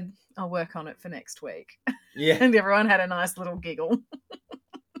Dan said, "I'll work on it for next week." Yeah. And everyone had a nice little giggle.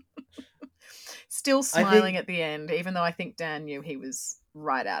 Still smiling at the end, even though I think Dan knew he was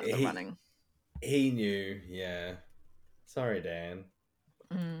right out of the running. He knew, yeah. Sorry, Dan.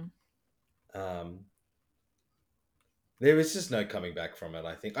 There was just no coming back from it,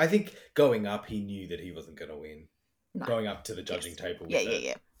 I think. I think going up, he knew that he wasn't going to win. No. Going up to the judging table with it.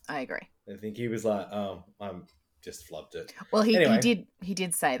 Yeah. I agree. I think he was like, "Oh, I'm just flubbed it." Well, he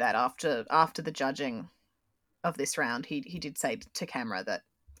did say that after the judging of this round, he did say to camera that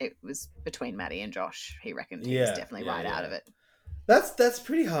it was between Maddie and Josh. He reckoned he was definitely out of it. That's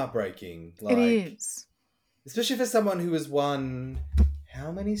pretty heartbreaking. Like, it is. Especially for someone who has won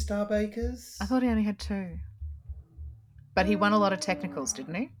how many Star Bakers? I thought he only had 2. But he won a lot of technicals,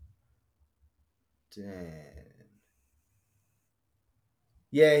 didn't he? Dan.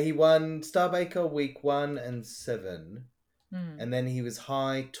 Yeah, he won Star Baker week 1 and 7. And then he was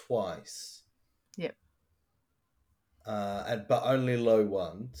high twice. Yep. But only low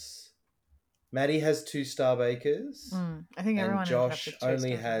once. Maddie has 2 Star Bakers. I think everyone. And Josh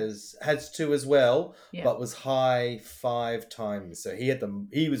only has 2 as well, but was high 5 times. So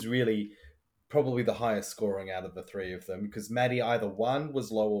he was really probably the highest scoring out of the 3 of them, because Maddie either won,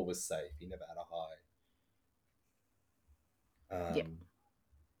 was low, or was safe. He never had a high.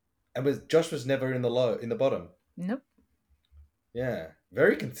 And Josh was never in the bottom. Nope. Yeah,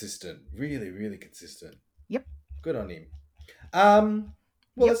 very consistent. Really, really consistent. Yep. Good on him.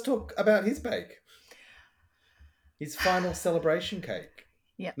 Let's talk about his bake. His final celebration cake.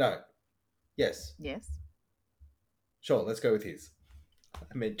 Yep. No. Yes. Yes. Sure, let's go with his.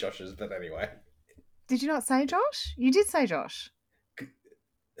 I meant Josh's, but anyway. Did you not say Josh? You did say Josh.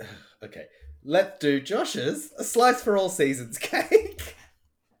 Okay, let's do Josh's a slice for all seasons cake.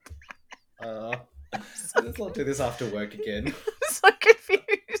 Let's not do this after work again. I'm so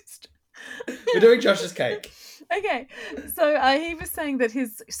confused. We're doing Josh's cake. Okay, so he was saying that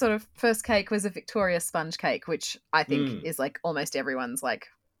his sort of first cake was a Victoria sponge cake, which I think is like almost everyone's like.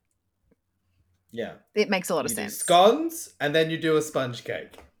 Yeah. It makes a lot of You do sense. scones and then you do a sponge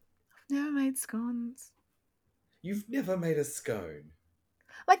cake. Never made scones. You've never made a scone.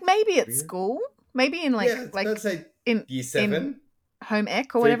 Like maybe at Really? school, maybe in like let's say in year 7 in home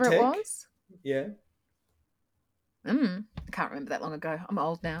ec or food whatever tech. it was. Yeah. I can't remember that long ago. I'm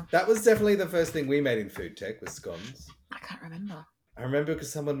old now. That was definitely the first thing we made in food tech was scones. I can't remember. I remember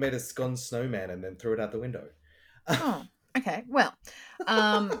because someone made a scone snowman and then threw it out the window. Oh, okay. Well,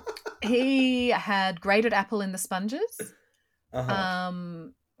 he had grated apple in the sponges. He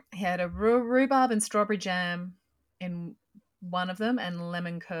had a rhubarb and strawberry jam in one of them and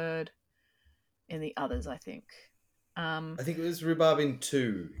lemon curd in the others, I think. I think it was rhubarb in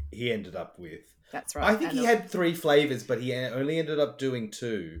 2 he ended up with. That's right. I think he had 3 flavours, but he only ended up doing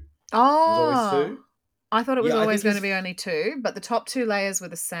 2. Oh. It was always 2? I thought it was always going to be only 2, but the top 2 layers were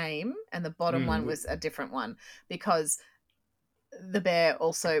the same and the bottom one was a different one because the bear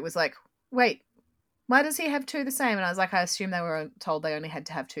also was like, wait, why does he have 2 the same? And I was like, I assume they were told they only had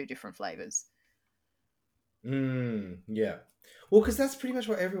to have 2 different flavours. Yeah. Well, because that's pretty much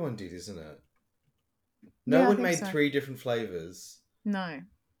what everyone did, isn't it? No one made 3 different flavours. No.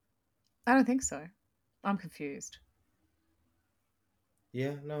 I don't think so. I'm confused.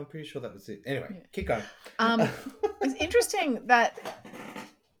 Yeah, no, I'm pretty sure that was it. Anyway, keep going. It's interesting that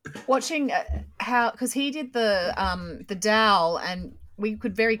watching how, because he did the dowel and we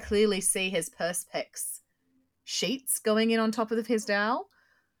could very clearly see his perspex sheets going in on top of his dowel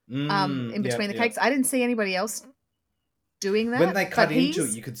in between the cakes. I didn't see anybody else doing that. When they cut into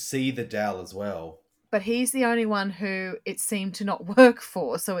it, you could see the dowel as well. But he's the only one who it seemed to not work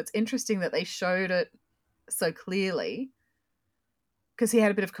for. So it's interesting that they showed it so clearly. Because he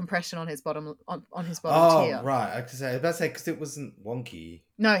had a bit of compression on his bottom tier. Oh, right. I was about to say because it wasn't wonky.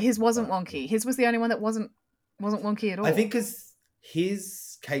 No, his wasn't wonky. His was the only one that wasn't wonky at all. I think because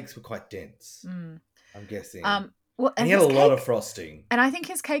his cakes were quite dense. I'm guessing. Well, and he had a lot of frosting. And I think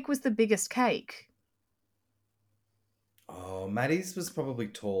his cake was the biggest cake. Oh, Maddie's was probably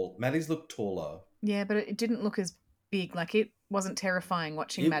tall. Maddie's looked taller. Yeah, but it didn't look as big. Like it wasn't terrifying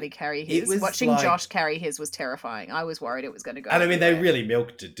watching Maddie carry his. Watching Josh carry his was terrifying. I was worried it was going to go. And I mean, they really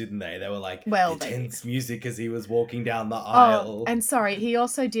milked it, didn't they? They were like intense music as he was walking down the aisle. And sorry, he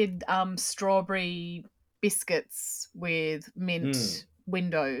also did strawberry biscuits with mint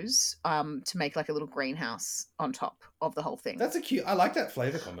windows to make like a little greenhouse on top of the whole thing. That's I like that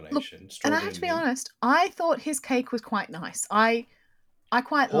flavour combination. Look, and I have to be honest, I thought his cake was quite nice. I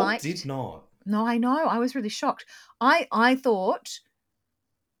quite liked. Did not. No, I know. I was really shocked. I thought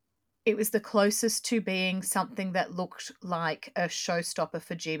it was the closest to being something that looked like a showstopper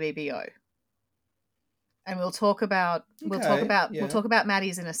for GBBO. And we'll talk about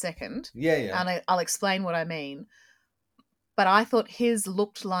Maddie's in a second. Yeah. And I'll explain what I mean. But I thought his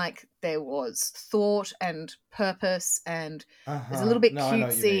looked like there was thought and purpose and it was a little bit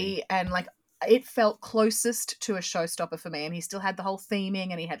cutesy and like it felt closest to a showstopper for me. And he still had the whole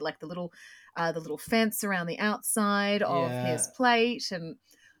theming and he had like the little fence around the outside of his plate. And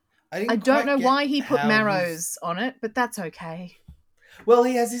I don't know why he put marrows on it, but that's okay. Well,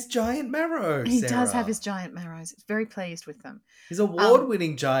 he has his giant marrow. He does have his giant marrows. He's very pleased with them. His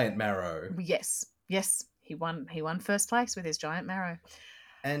award-winning giant marrow. Yes. He won first place with his giant marrow.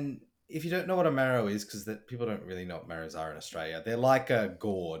 And if you don't know what a marrow is, because people don't really know what marrows are in Australia, they're like a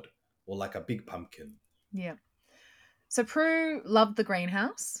gourd or like a big pumpkin. Yeah. So Prue loved the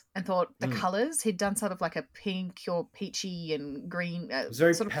greenhouse and thought the colours, he'd done sort of like a pink or peachy and green. It was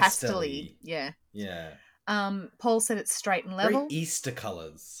very sort of pastel-y. Yeah. Yeah. Paul said it's straight and level. Very Easter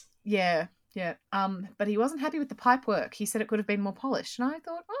colours. Yeah. But he wasn't happy with the pipe work. He said it could have been more polished. And I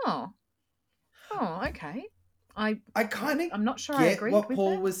thought, oh, okay. I'm not sure I agree with what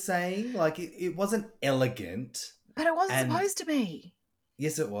Paul was saying. Like it wasn't elegant. But it wasn't supposed to be.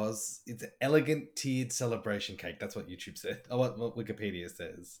 Yes, it was. It's an elegant tiered celebration cake. That's what YouTube said. Or what Wikipedia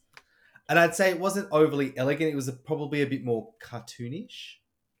says. And I'd say it wasn't overly elegant. It was probably a bit more cartoonish.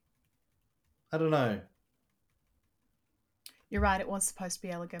 I don't know. You're right. It was supposed to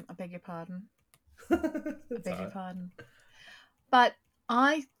be elegant. I beg your pardon. Your pardon. But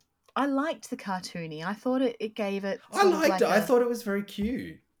I liked the cartoony. I thought it gave it. I liked it. I thought it was very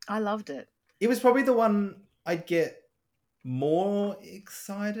cute. I loved it. It was probably the one I'd get more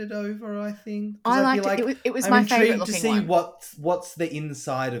excited over, I think, because I I'd be liked it. like, It was I'm my favorite intrigued to looking see one. what's the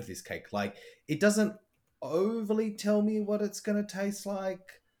inside of this cake. Like, it doesn't overly tell me what it's going to taste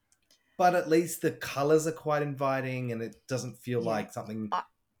like, but at least the colors are quite inviting, and it doesn't feel Yeah. like something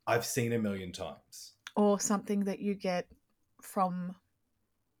I've seen a million times. Or something that you get from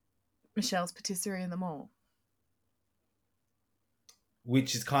Michelle's Patisserie in the mall.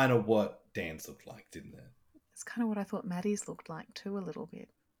 Which is kind of what Dan's looked like, didn't it? It's kind of what I thought Maddie's looked like too, a little bit.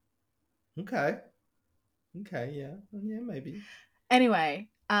 Okay. Okay, yeah. Yeah, maybe. Anyway,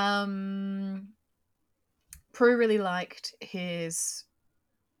 Prue really liked his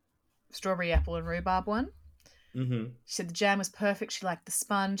strawberry apple and rhubarb one. Mm-hmm. She said the jam was perfect. She liked the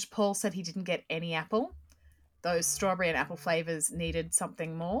sponge. Paul said he didn't get any apple. Those strawberry and apple flavors needed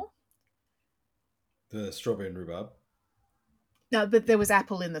something more. The strawberry and rhubarb. No, but there was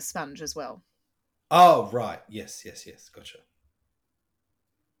apple in the sponge as well. Oh, right. Yes, yes, yes. Gotcha.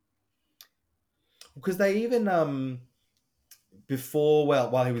 Because they even before, well,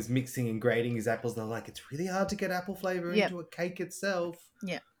 while he was mixing and grating his apples, they're like, it's really hard to get apple flavor Yep. into a cake itself.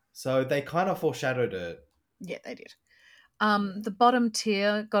 Yeah. So they kind of foreshadowed it. Yeah, they did. The bottom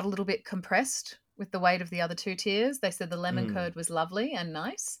tier got a little bit compressed with the weight of the other two tiers. They said the lemon curd was lovely and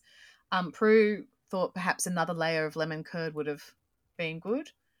nice. Prue thought perhaps another layer of lemon curd would have been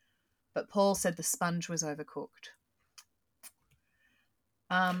good, but Paul said the sponge was overcooked.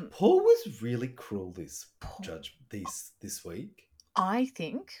 Paul was really cruel this Paul, this week. I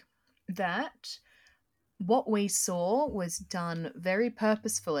think that what we saw was done very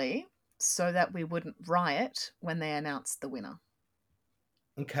purposefully so that we wouldn't riot when they announced the winner.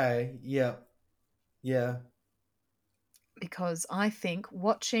 Okay, yeah. Yeah. Because I think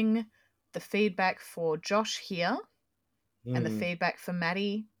watching the feedback for Josh here and the feedback for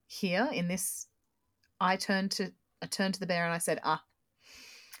Maddie here in this, I turned to the bear and I said,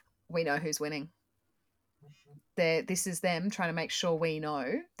 we know who's winning. This is them trying to make sure we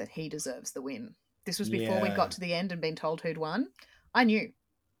know that he deserves the win. This was before we got to the end and been told who'd won. I knew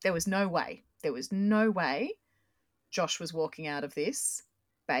there was no way. There was no way Josh was walking out of this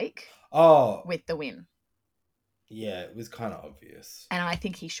bake with the win. Yeah, it was kind of obvious. And I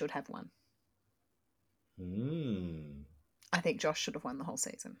think he should have won. Mm. I think Josh should have won the whole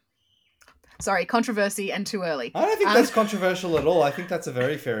season. Sorry, controversy and too early. I don't think that's controversial at all. I think that's a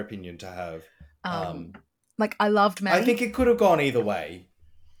very fair opinion to have. Like, I loved Maddie. I think it could have gone either way.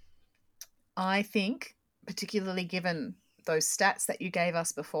 I think, particularly given those stats that you gave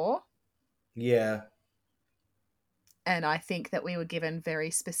us before. Yeah. And I think that we were given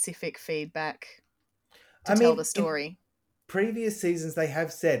very specific feedback to tell the story. In previous seasons, they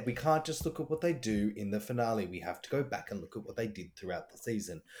have said we can't just look at what they do in the finale. We have to go back and look at what they did throughout the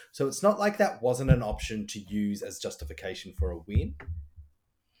season. So it's not like that wasn't an option to use as justification for a win,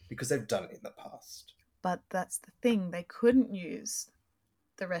 because they've done it in the past. But that's the thing. They couldn't use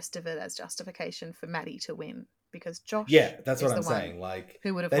the rest of it as justification for Maddie to win, because Josh. Yeah, that's what I'm saying. Like,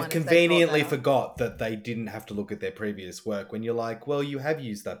 who would have they've conveniently forgot that they didn't have to look at their previous work. When you're like, well, you have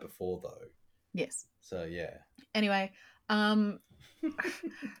used that before, though. Yes. So yeah. Anyway,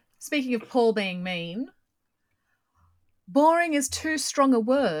 speaking of Paul being mean, boring is too strong a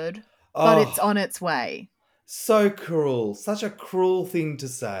word, but it's on its way. So cruel. Such a cruel thing to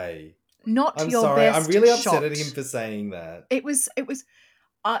say. Not I'm your sorry. best I'm really upset shot. at him for saying that. It was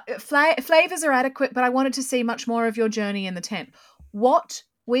flavors are adequate, but I wanted to see much more of your journey in the tent. What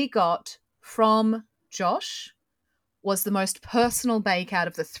we got from Josh was the most personal bake out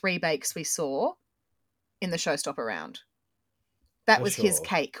of the 3 bakes we saw in the Showstopper round. That was his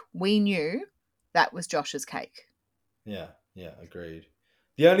cake. We knew that was Josh's cake. Yeah, agreed.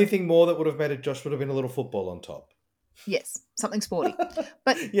 The only thing more that would have made it Josh would have been a little football on top. Yes, something sporty.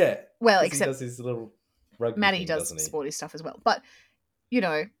 But yeah, well, except he does his little rugby Maddie thing, does sporty stuff as well. But you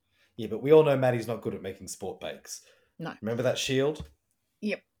know, yeah, but we all know Maddie's not good at making sport bakes. No, remember that shield?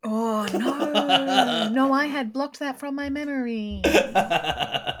 Yep. Oh no, no, I had blocked that from my memory.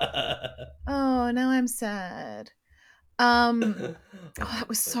 Oh, now I'm sad. Oh, that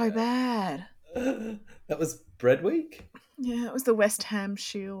was so bad. That was bread week? Yeah, it was the West Ham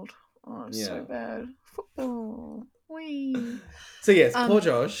shield. Oh, it was so bad. Football. Wee. So yes, poor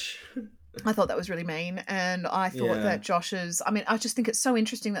Josh. I thought that was really mean, and I thought that Josh's... I mean, I just think it's so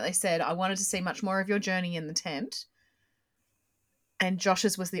interesting that they said, I wanted to see much more of your journey in the tent, and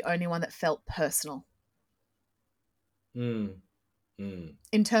Josh's was the only one that felt personal.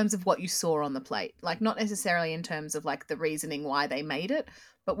 In terms of what you saw on the plate. Like, not necessarily in terms of, like, the reasoning why they made it,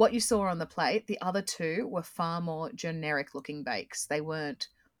 but what you saw on the plate, the other 2 were far more generic-looking bakes. They weren't,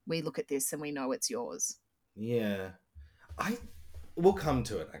 we look at this and we know it's yours. Yeah. We'll come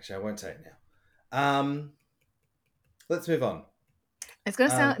to it. Actually, I won't say it now. Let's move on. It's going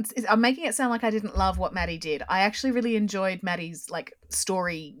to sound. I'm making it sound like I didn't love what Maddie did. I actually really enjoyed Maddie's like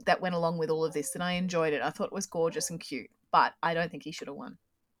story that went along with all of this, and I enjoyed it. I thought it was gorgeous and cute, but I don't think he should have won.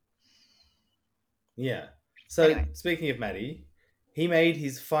 Yeah. So Anyway, speaking of Maddie, he made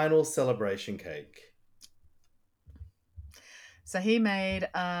his final celebration cake. so he made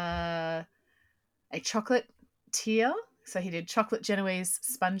a chocolate tier. So he did chocolate Genoese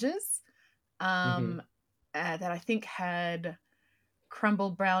sponges that I think had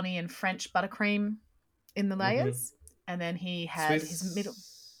crumbled brownie and French buttercream in the layers. And then he had Swiss, his middle.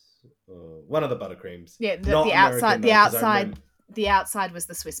 One of the buttercreams. Yeah, Not the American, outside. though, The 'cause I outside. remember- The outside was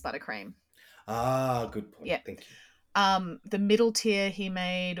the Swiss buttercream. Ah, good point. Yeah. Thank you. The middle tier he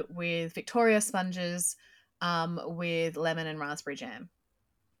made with Victoria sponges, with lemon and raspberry jam.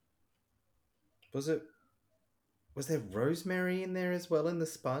 Was there rosemary in there as well in the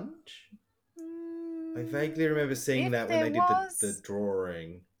sponge? I vaguely remember seeing that when they did the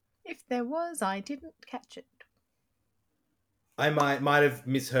drawing. If there was, I didn't catch it. I might have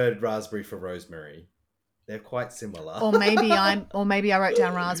misheard raspberry for rosemary. They're quite similar. Or maybe I wrote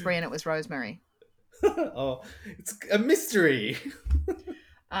down raspberry and it was rosemary. Oh, it's a mystery.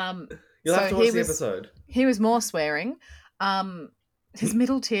 You'll have to watch the episode. He was more swearing. His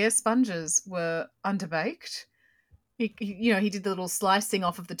middle tier sponges were underbaked. He did the little slicing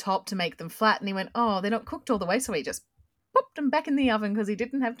off of the top to make them flat, and he went, "Oh, they're not cooked all the way," so he just popped them back in the oven because he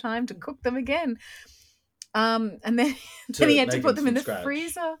didn't have time to cook them again. And then he had to put them in the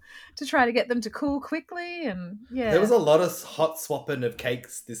freezer to try to get them to cool quickly. And yeah, there was a lot of hot swapping of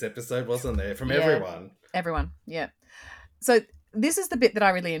cakes this episode, wasn't there, from everyone? Everyone, yeah. So this is the bit that I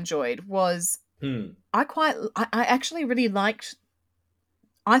really enjoyed. Was I actually really liked.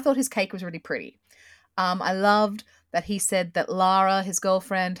 I thought his cake was really pretty. I loved that he said that Lara, his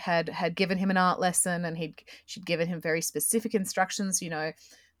girlfriend, had given him an art lesson, and she'd given him very specific instructions. The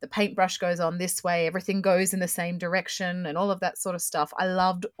paintbrush goes on this way, everything goes in the same direction, and all of that sort of stuff. I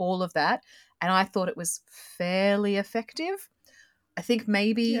loved all of that, and I thought it was fairly effective. I think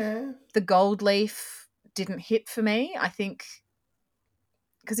maybe the gold leaf didn't hit for me. I think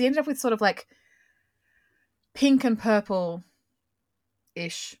because he ended up with sort of like pink and purple-ish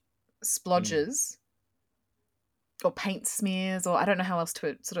splodges. Or paint smears, or I don't know how else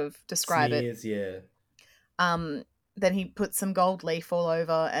to sort of describe it. Yeah. Then he put some gold leaf all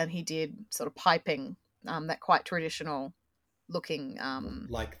over, and he did sort of piping, that quite traditional looking.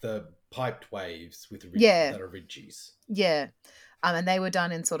 Like the piped waves with that are ridges. Yeah. And they were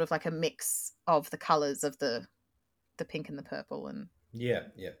done in sort of like a mix of the colours of the pink and the purple and yeah.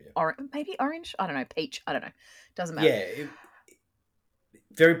 Maybe orange. I don't know. Peach. I don't know. Doesn't matter. Yeah.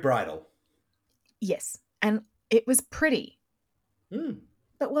 Very bridal. Yes, and it was pretty.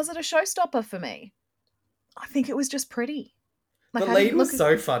 But was it a showstopper for me? I think it was just pretty. Like, the lead was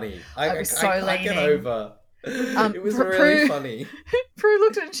so funny. I was so leaning. I can't get over. It was really funny. Prue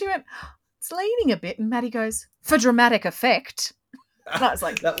looked at it and she went, "It's leaning a bit," and Maddie goes, "For dramatic effect." And I was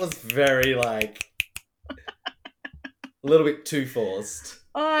like, that was very like a little bit too forced.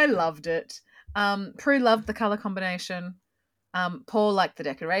 I loved it. Prue loved the colour combination. Paul liked the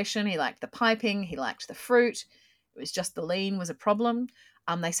decoration. He liked the piping. He liked the fruit. It was just the lean was a problem.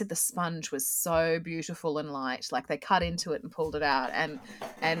 They said the sponge was so beautiful and light, like they cut into it and pulled it out. And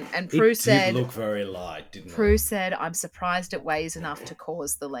Prue said, "It did look very light, didn't it?" Prue said, "I'm surprised it weighs enough to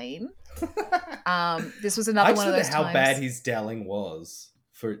cause the lean." This was another one of those times. How bad his doweling was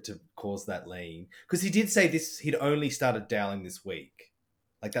for it to cause that lean, because he did say he'd only started doweling this week.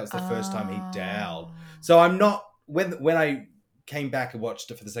 Like that was the first time he doweled. So I'm not when I came back and watched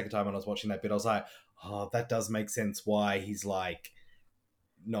it for the second time and I was watching that bit, I was like, oh, that does make sense why he's like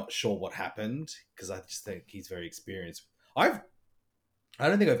not sure what happened, because I just think he's very experienced. I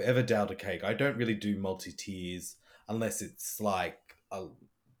don't think I've ever doweled a cake. I don't really do multi-tiers unless it's like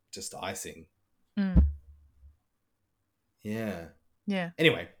just icing. Yeah.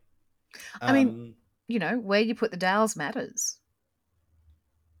 Anyway. I mean, where you put the dowels matters.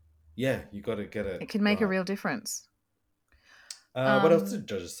 Yeah, you got to get it. It can make a real difference. What else did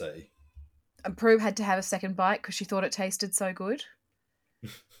judges say? Prue had to have a second bite because she thought it tasted so good.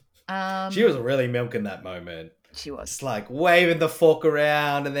 She was really milking that moment. She was. Just like waving the fork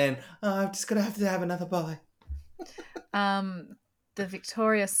around and then, I'm just going to have another bite. The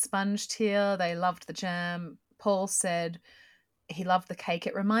Victoria sponge tier, they loved the jam. Paul said he loved the cake.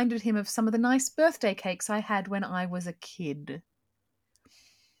 It reminded him of some of the nice birthday cakes I had when I was a kid.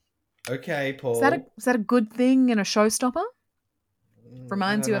 Okay, Paul. Is that a good thing in a showstopper?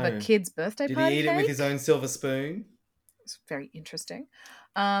 Reminds you of a kid's birthday party cake? Did he eat it with his own silver spoon? It's very interesting.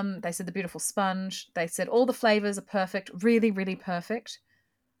 They said the beautiful sponge. They said all the flavors are perfect, really, really perfect.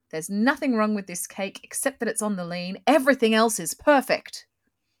 There's nothing wrong with this cake except that it's on the lean. Everything else is perfect.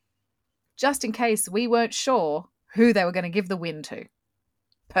 Just in case we weren't sure who they were going to give the win to.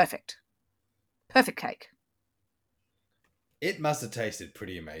 Perfect. Perfect cake. It must have tasted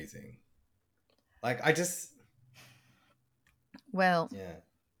pretty amazing. Like, Well, yeah.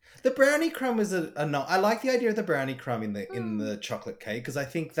 The brownie crumb is a no. I like the idea of the brownie crumb in the chocolate cake because I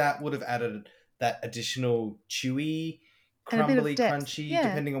think that would have added that additional chewy, and a bit of crumbly, depth. crunchy, Yeah.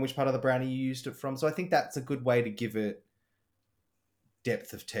 depending on which part of the brownie you used it from. So I think that's a good way to give it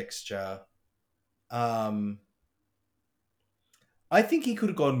depth of texture. Um, I think he could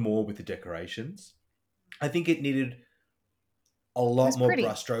have gone more with the decorations. I think it needed a It was lot more pretty.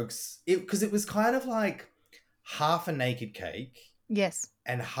 brushstrokes. Because it was kind of like half a naked cake Yes.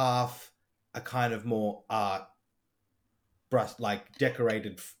 and half a kind of more art brush, like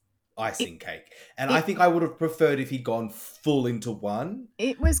decorated It icing cake. And I it think I would have preferred if he'd gone full into one,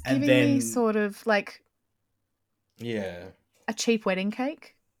 it was and giving me then sort of like yeah, a cheap wedding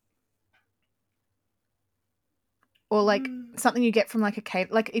cake. Or like mm, something you get from like a cake.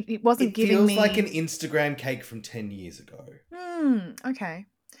 Like it wasn't it giving feels like an me. Instagram cake from 10 years ago. Okay. Um,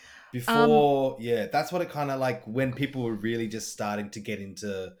 Before, yeah, that's what it kind of like when people were really just starting to get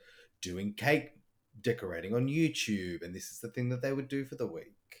into doing cake decorating on YouTube, and this is the thing that they would do for the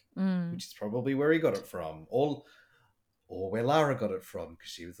week, mm, which is probably where he got it from, or where Lara got it from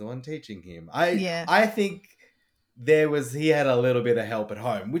because she was the one teaching him. yeah. I think he had a little bit of help at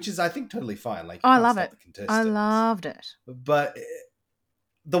home, which is I think totally fine. Like Oh, you I can't love stop it. the I contestants, loved it. but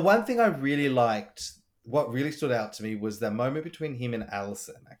the one thing I really liked, what really stood out to me, was that moment between him and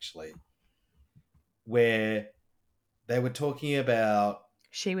Allison, actually, where they were talking about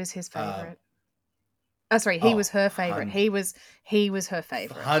She was his um favorite. Oh, sorry, he was oh her favorite. He was her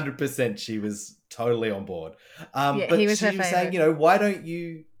favorite. 100% she was totally on board. Yeah, he But was her she was saying, favorite. why don't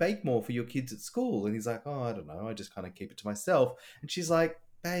you bake more for your kids at school? And he's like, oh, I don't know, I just kind of keep it to myself. And she's like,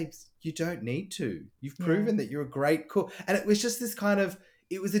 babes, you don't need to. You've Yeah, proven that you're a great cook. And it was just this kind of,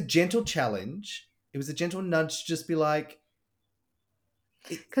 it was a gentle challenge. It was a gentle nudge to just be like,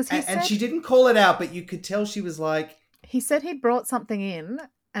 because and she didn't call it out, but you could tell she was like, he said he'd brought something in,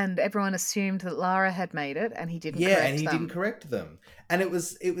 and everyone assumed that Lara had made it, and he didn't yeah, and correct he didn't them. correct them. And it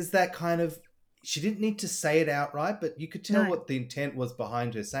was that kind of, she didn't need to say it outright, but you could tell No, what the intent was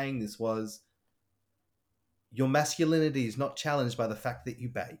behind her saying this was, your masculinity is not challenged by the fact that you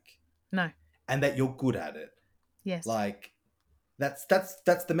bake no, and that you're good at it. yes, Like that's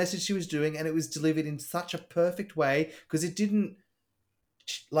the message she was doing, and it was delivered in such a perfect way because it didn't,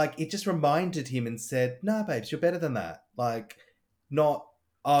 like, it just reminded him and said, nah babes, you're better than that. Like, not,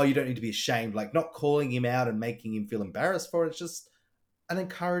 oh, you don't need to be ashamed, like not calling him out and making him feel embarrassed for it. It's just an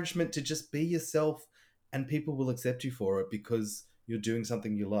encouragement to just be yourself, and people will accept you for it because you're doing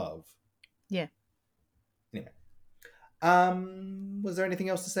something you love. yeah. Anyway, was there anything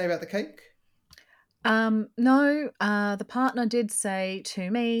else to say about the cake? No, the partner did say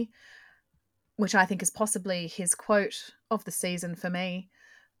to me, which I think is possibly his quote of the season for me.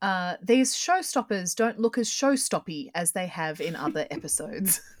 These showstoppers don't look as showstoppy as they have in other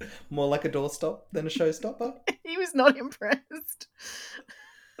episodes. More like a doorstop than a showstopper? He was not impressed.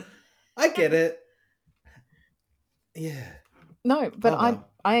 I get it. Yeah. No, but Oh I well.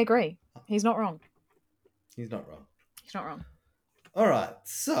 I agree. He's not wrong. He's not wrong. He's not wrong. All right.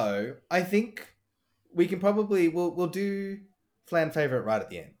 So I think we can probably we'll do Flan favorite right at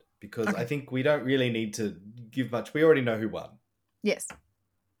the end because I Okay. think we don't really need to give much. We already know who won. Yes,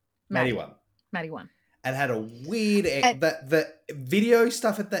 Maddie Maddie. won. Maddie won. And had a weird And, that the video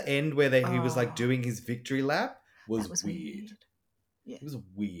stuff at the end where he was like oh, doing his victory lap that was was weird. weird. Yeah. It was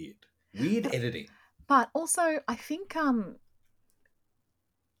weird But editing. but also I think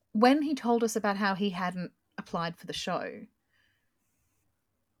when he told us about how he hadn't applied for the show,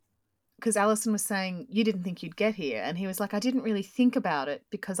 because Alison was saying you didn't think you'd get here, and he was like, I didn't really think about it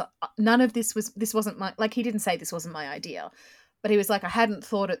because none of this wasn't my, like, he didn't say this wasn't my idea, but he was like, I hadn't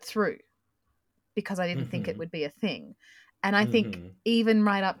thought it through because I didn't think it Mm-hmm. would be a thing. And I think Mm-hmm. even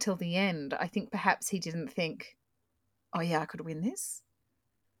right up till the end, I think perhaps he didn't think, oh yeah, I could win this.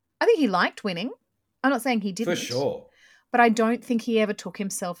 I think he liked winning. I'm not saying he For didn't, sure. but I don't think he ever took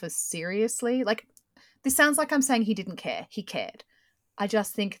himself as seriously. Like, this sounds like I'm saying he didn't care. He cared. I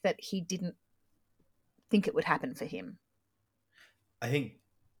just think that he didn't think it would happen for him. I think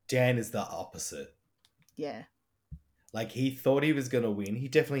Dan is the opposite. Yeah. Like, he thought he was going to win. He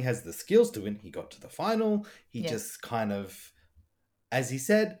definitely has the skills to win. He got to the final. He Yeah. just kind of, as he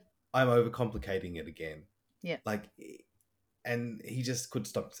said, I'm overcomplicating it again. Yeah. Like, and he just couldn't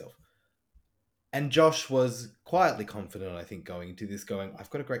stop himself. And Josh was quietly confident, I think, going into this, going, I've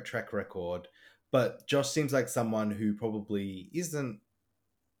got a great track record. But Josh seems like someone who probably isn't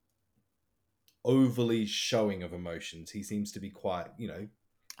overly showing of emotions. He seems to be quite,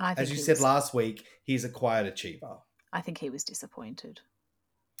 I think as you he said was. last week, he's a quiet achiever. I think he was disappointed.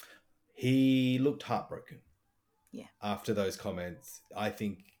 He looked heartbroken. Yeah. After those comments, I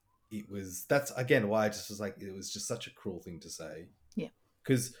think that's again why I just was like, it was just such a cruel thing to say. Yeah.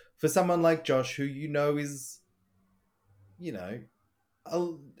 Because for someone like Josh, who is,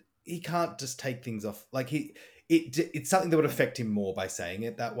 he can't just take things off. Like it's something that would affect him more by saying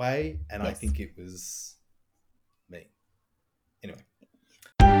it that way. And I Yes. think it was me. Anyway.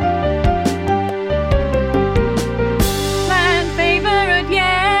 Fan favorite,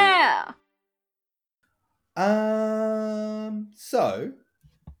 yeah. So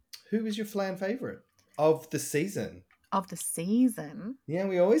who was your Flan favorite of the season? Of the season? Yeah,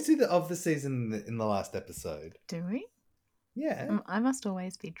 we always do the of the season in the last episode. Do we? Yeah. I must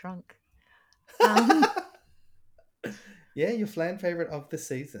always be drunk. Yeah, your Flan favorite of the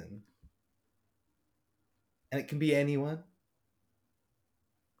season. And it can be anyone.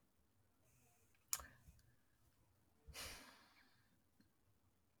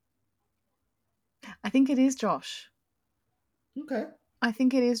 I think it is Josh. Okay. I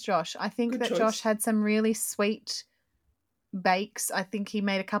think it is Josh. I think Good that choice. Josh had some really sweet bakes. I think he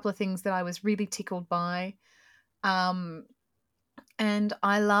made a couple of things that I was really tickled by. And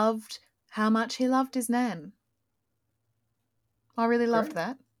I loved how much he loved his nan. I really loved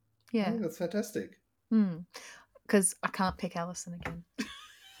that. Yeah. I think that's fantastic. Because I can't pick Alison again.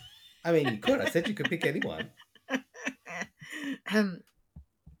 I mean, you could. I said you could pick anyone.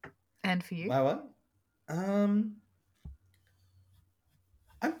 And for you? My one?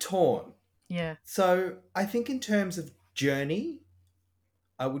 I'm torn. Yeah. So I think in terms of journey,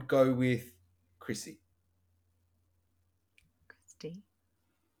 I would go with Chrissy.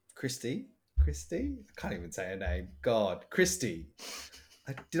 Christy? I can't even say her name. God, Christy.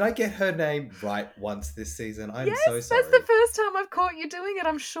 Did I get her name right once this season? I'm so sorry. That's the first time I've caught you doing it,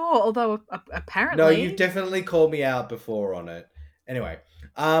 I'm sure. Although apparently... No, you've definitely called me out before on it. Anyway,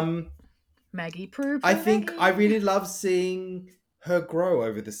 Maggie Prue. I think I really love seeing her grow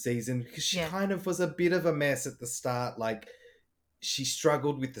over the season because she kind of was a bit of a mess at the start. Like, she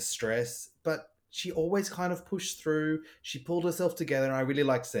struggled with the stress, but she always kind of pushed through. She pulled herself together, and I really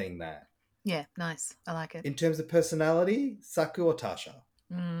like seeing that. Yeah, nice. I like it. In terms of personality, Saku or Tasha?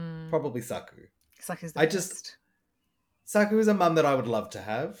 Probably Saku. Saku's the best. Saku is a mum that I would love to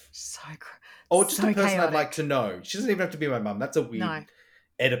have. Or just a person chaotic. I'd like to know. She doesn't even have to be my mum. That's a weird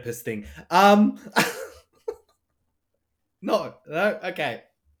Oedipus thing. No, okay.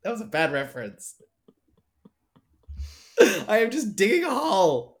 That was a bad reference. I am just digging a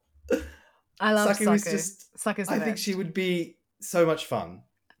hole. I love Saku. Saku's the best. I think she would be so much fun.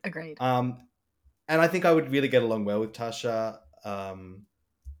 Agreed. And I think I would really get along well with Tasha.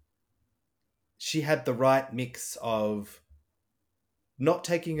 She had the right mix of not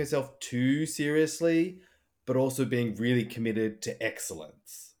taking herself too seriously, but also being really committed to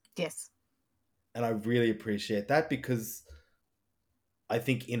excellence. Yes. And I really appreciate that because I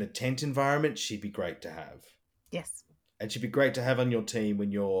think in a tent environment, she'd be great to have. Yes. And she'd be great to have on your team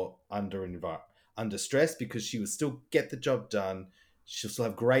when you're under stress because she will still get the job done. She'll still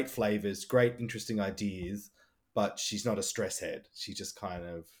have great flavors, great interesting ideas, but she's not a stress head. She just kind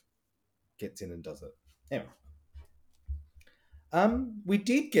of gets in and does it. Anyway. We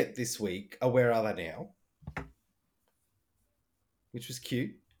did get this week a Where Are They Now? Which was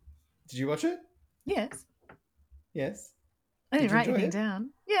cute. Did you watch it? Yes. Yes. I didn't write anything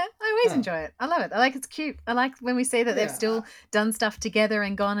down. Yeah, I always enjoy it. I love it. I like it's cute. I like when we see that they've still done stuff together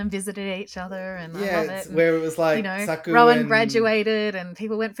and gone and visited each other, and I love it. And, where it was like Saku Rowan graduated and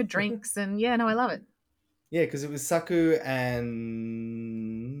people went for drinks, and I love it. Yeah, because it was Saku and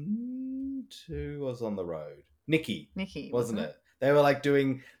who was on the road? Nikki, wasn't it? They were like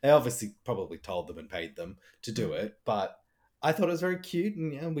they obviously probably told them and paid them to do it, but I thought it was very cute,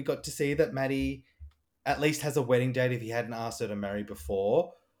 and we got to see that Maddie at least has a wedding date if he hadn't asked her to marry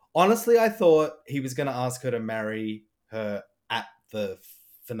before. Honestly, I thought he was going to ask her to marry her at the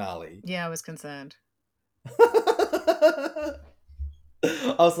finale. Yeah, I was concerned. I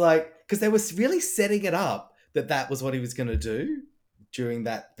was like, because they were really setting it up that was what he was going to do during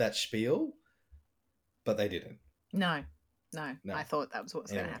that spiel, but they didn't. No. I thought that was what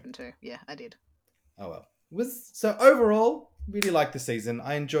was going to happen too. Yeah, I did. Oh well. So overall, really liked the season.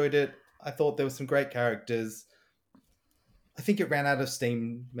 I enjoyed it. I thought there were some great characters. I think it ran out of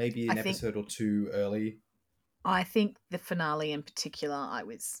steam maybe an episode or two early. I think the finale in particular, I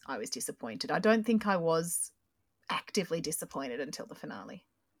was disappointed. I don't think I was actively disappointed until the finale.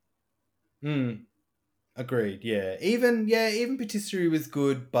 Agreed. Even Patisserie was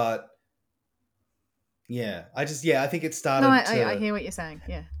good, but I think it No, started I to. hear what you're saying.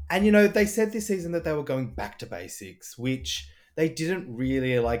 Yeah. And they said this season that they were going back to basics, which they didn't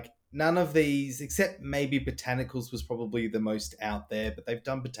really like. None of these, except maybe Botanicals, was probably the most out there. But they've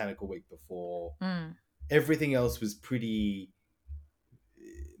done Botanical Week before. Mm. Everything else was pretty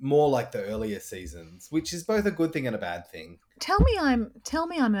more like the earlier seasons, which is both a good thing and a bad thing. Tell me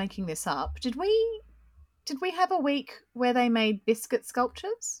I'm making this up. Did we have a week where they made biscuit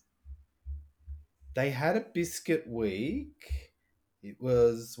sculptures? They had a biscuit week. It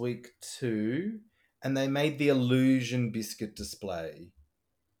was week 2, and they made the illusion biscuit display.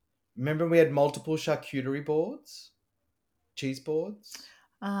 Remember, we had multiple charcuterie boards, cheese boards.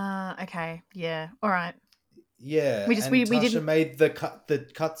 Okay. Yeah. All right. Yeah, We just and we Tasha didn't. made the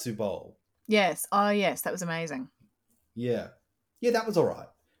katsu bowl. Yes. Oh, yes. That was amazing. Yeah, yeah, that was all right.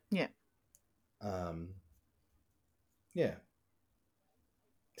 Yeah. Um, yeah.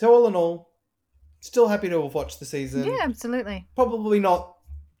 So all in all, still happy to have watched the Yeah. season. Absolutely. Probably not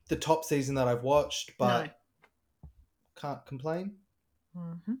the top season that I've watched, No. but can't complain.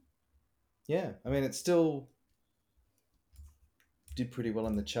 Mm-hmm. Yeah, I mean, it still did pretty well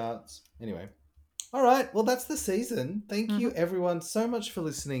on the charts. Anyway, all right. Well, that's the season. Thank you, Mm-hmm. everyone, so much for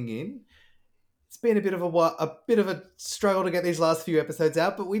listening in. It's been a bit of a struggle to get these last few episodes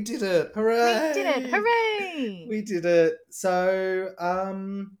out, but we did it! We did it! Hooray! Hooray! We did it. So,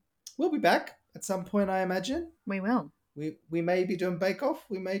 we'll be back at some point, I imagine. We will. We may be doing Bake Off.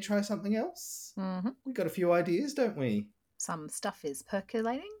 We may try something else. Mm-hmm. We got a few ideas, don't we? Some stuff is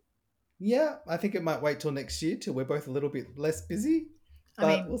percolating. Yeah, I think it might wait till next year till we're both a little bit less busy. I But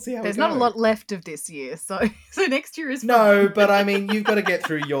mean, we'll see how we there's go. not a lot left of this year, so next year is No, fine. but I mean, you've got to get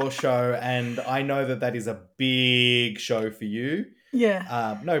through your show, and I know that is a big show for you.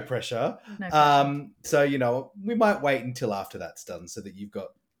 Yeah. No pressure. No pressure. So, we might wait until after that's done so that you've got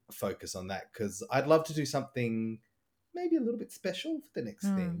a focus on that, because I'd love to do something maybe a little bit special for the next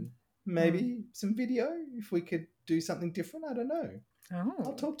thing. Maybe some video, if we could do something different. I don't know. Oh.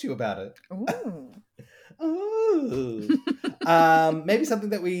 I'll talk to you about it. Ooh. Ooh. Maybe something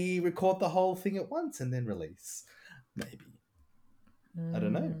that we record the whole thing at once and then release. Maybe. I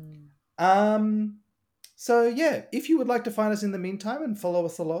don't know. So yeah, if you would like to find us in the meantime and follow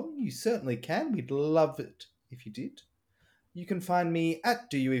us along, you certainly can. We'd love it if you did. You can find me at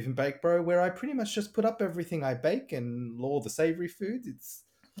Do You Even Bake Bro, where I pretty much just put up everything I bake and all the savoury foods.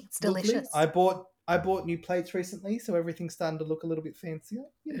 It's lovely. Delicious. I bought new plates recently, so everything's starting to look a little bit fancier.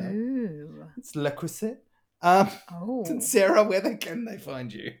 Ooh. It's Le Creuset. Oh. And Sarah, where can they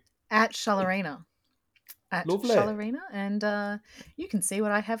find you? At Shalarina. Lovely. Shalarina, and you can see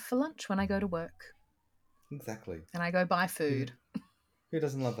what I have for lunch when I go to work. Exactly. And I go buy food. Who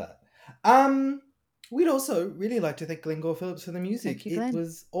doesn't love that? We'd also really like to thank Glenn Gore Phillips for the music. Thank you, Glenn. It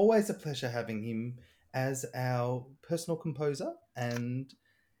was always a pleasure having him as our personal composer, and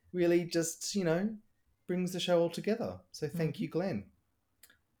really just, brings the show all together. So thank you, Glenn.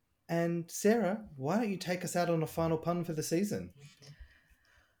 And Sarah, why don't you take us out on a final pun for the season?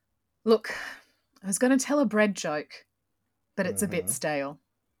 Look, I was going to tell a bread joke, but it's a bit stale.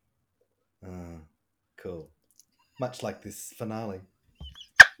 Cool. Much like this finale.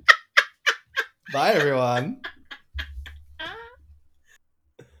 Bye, everyone.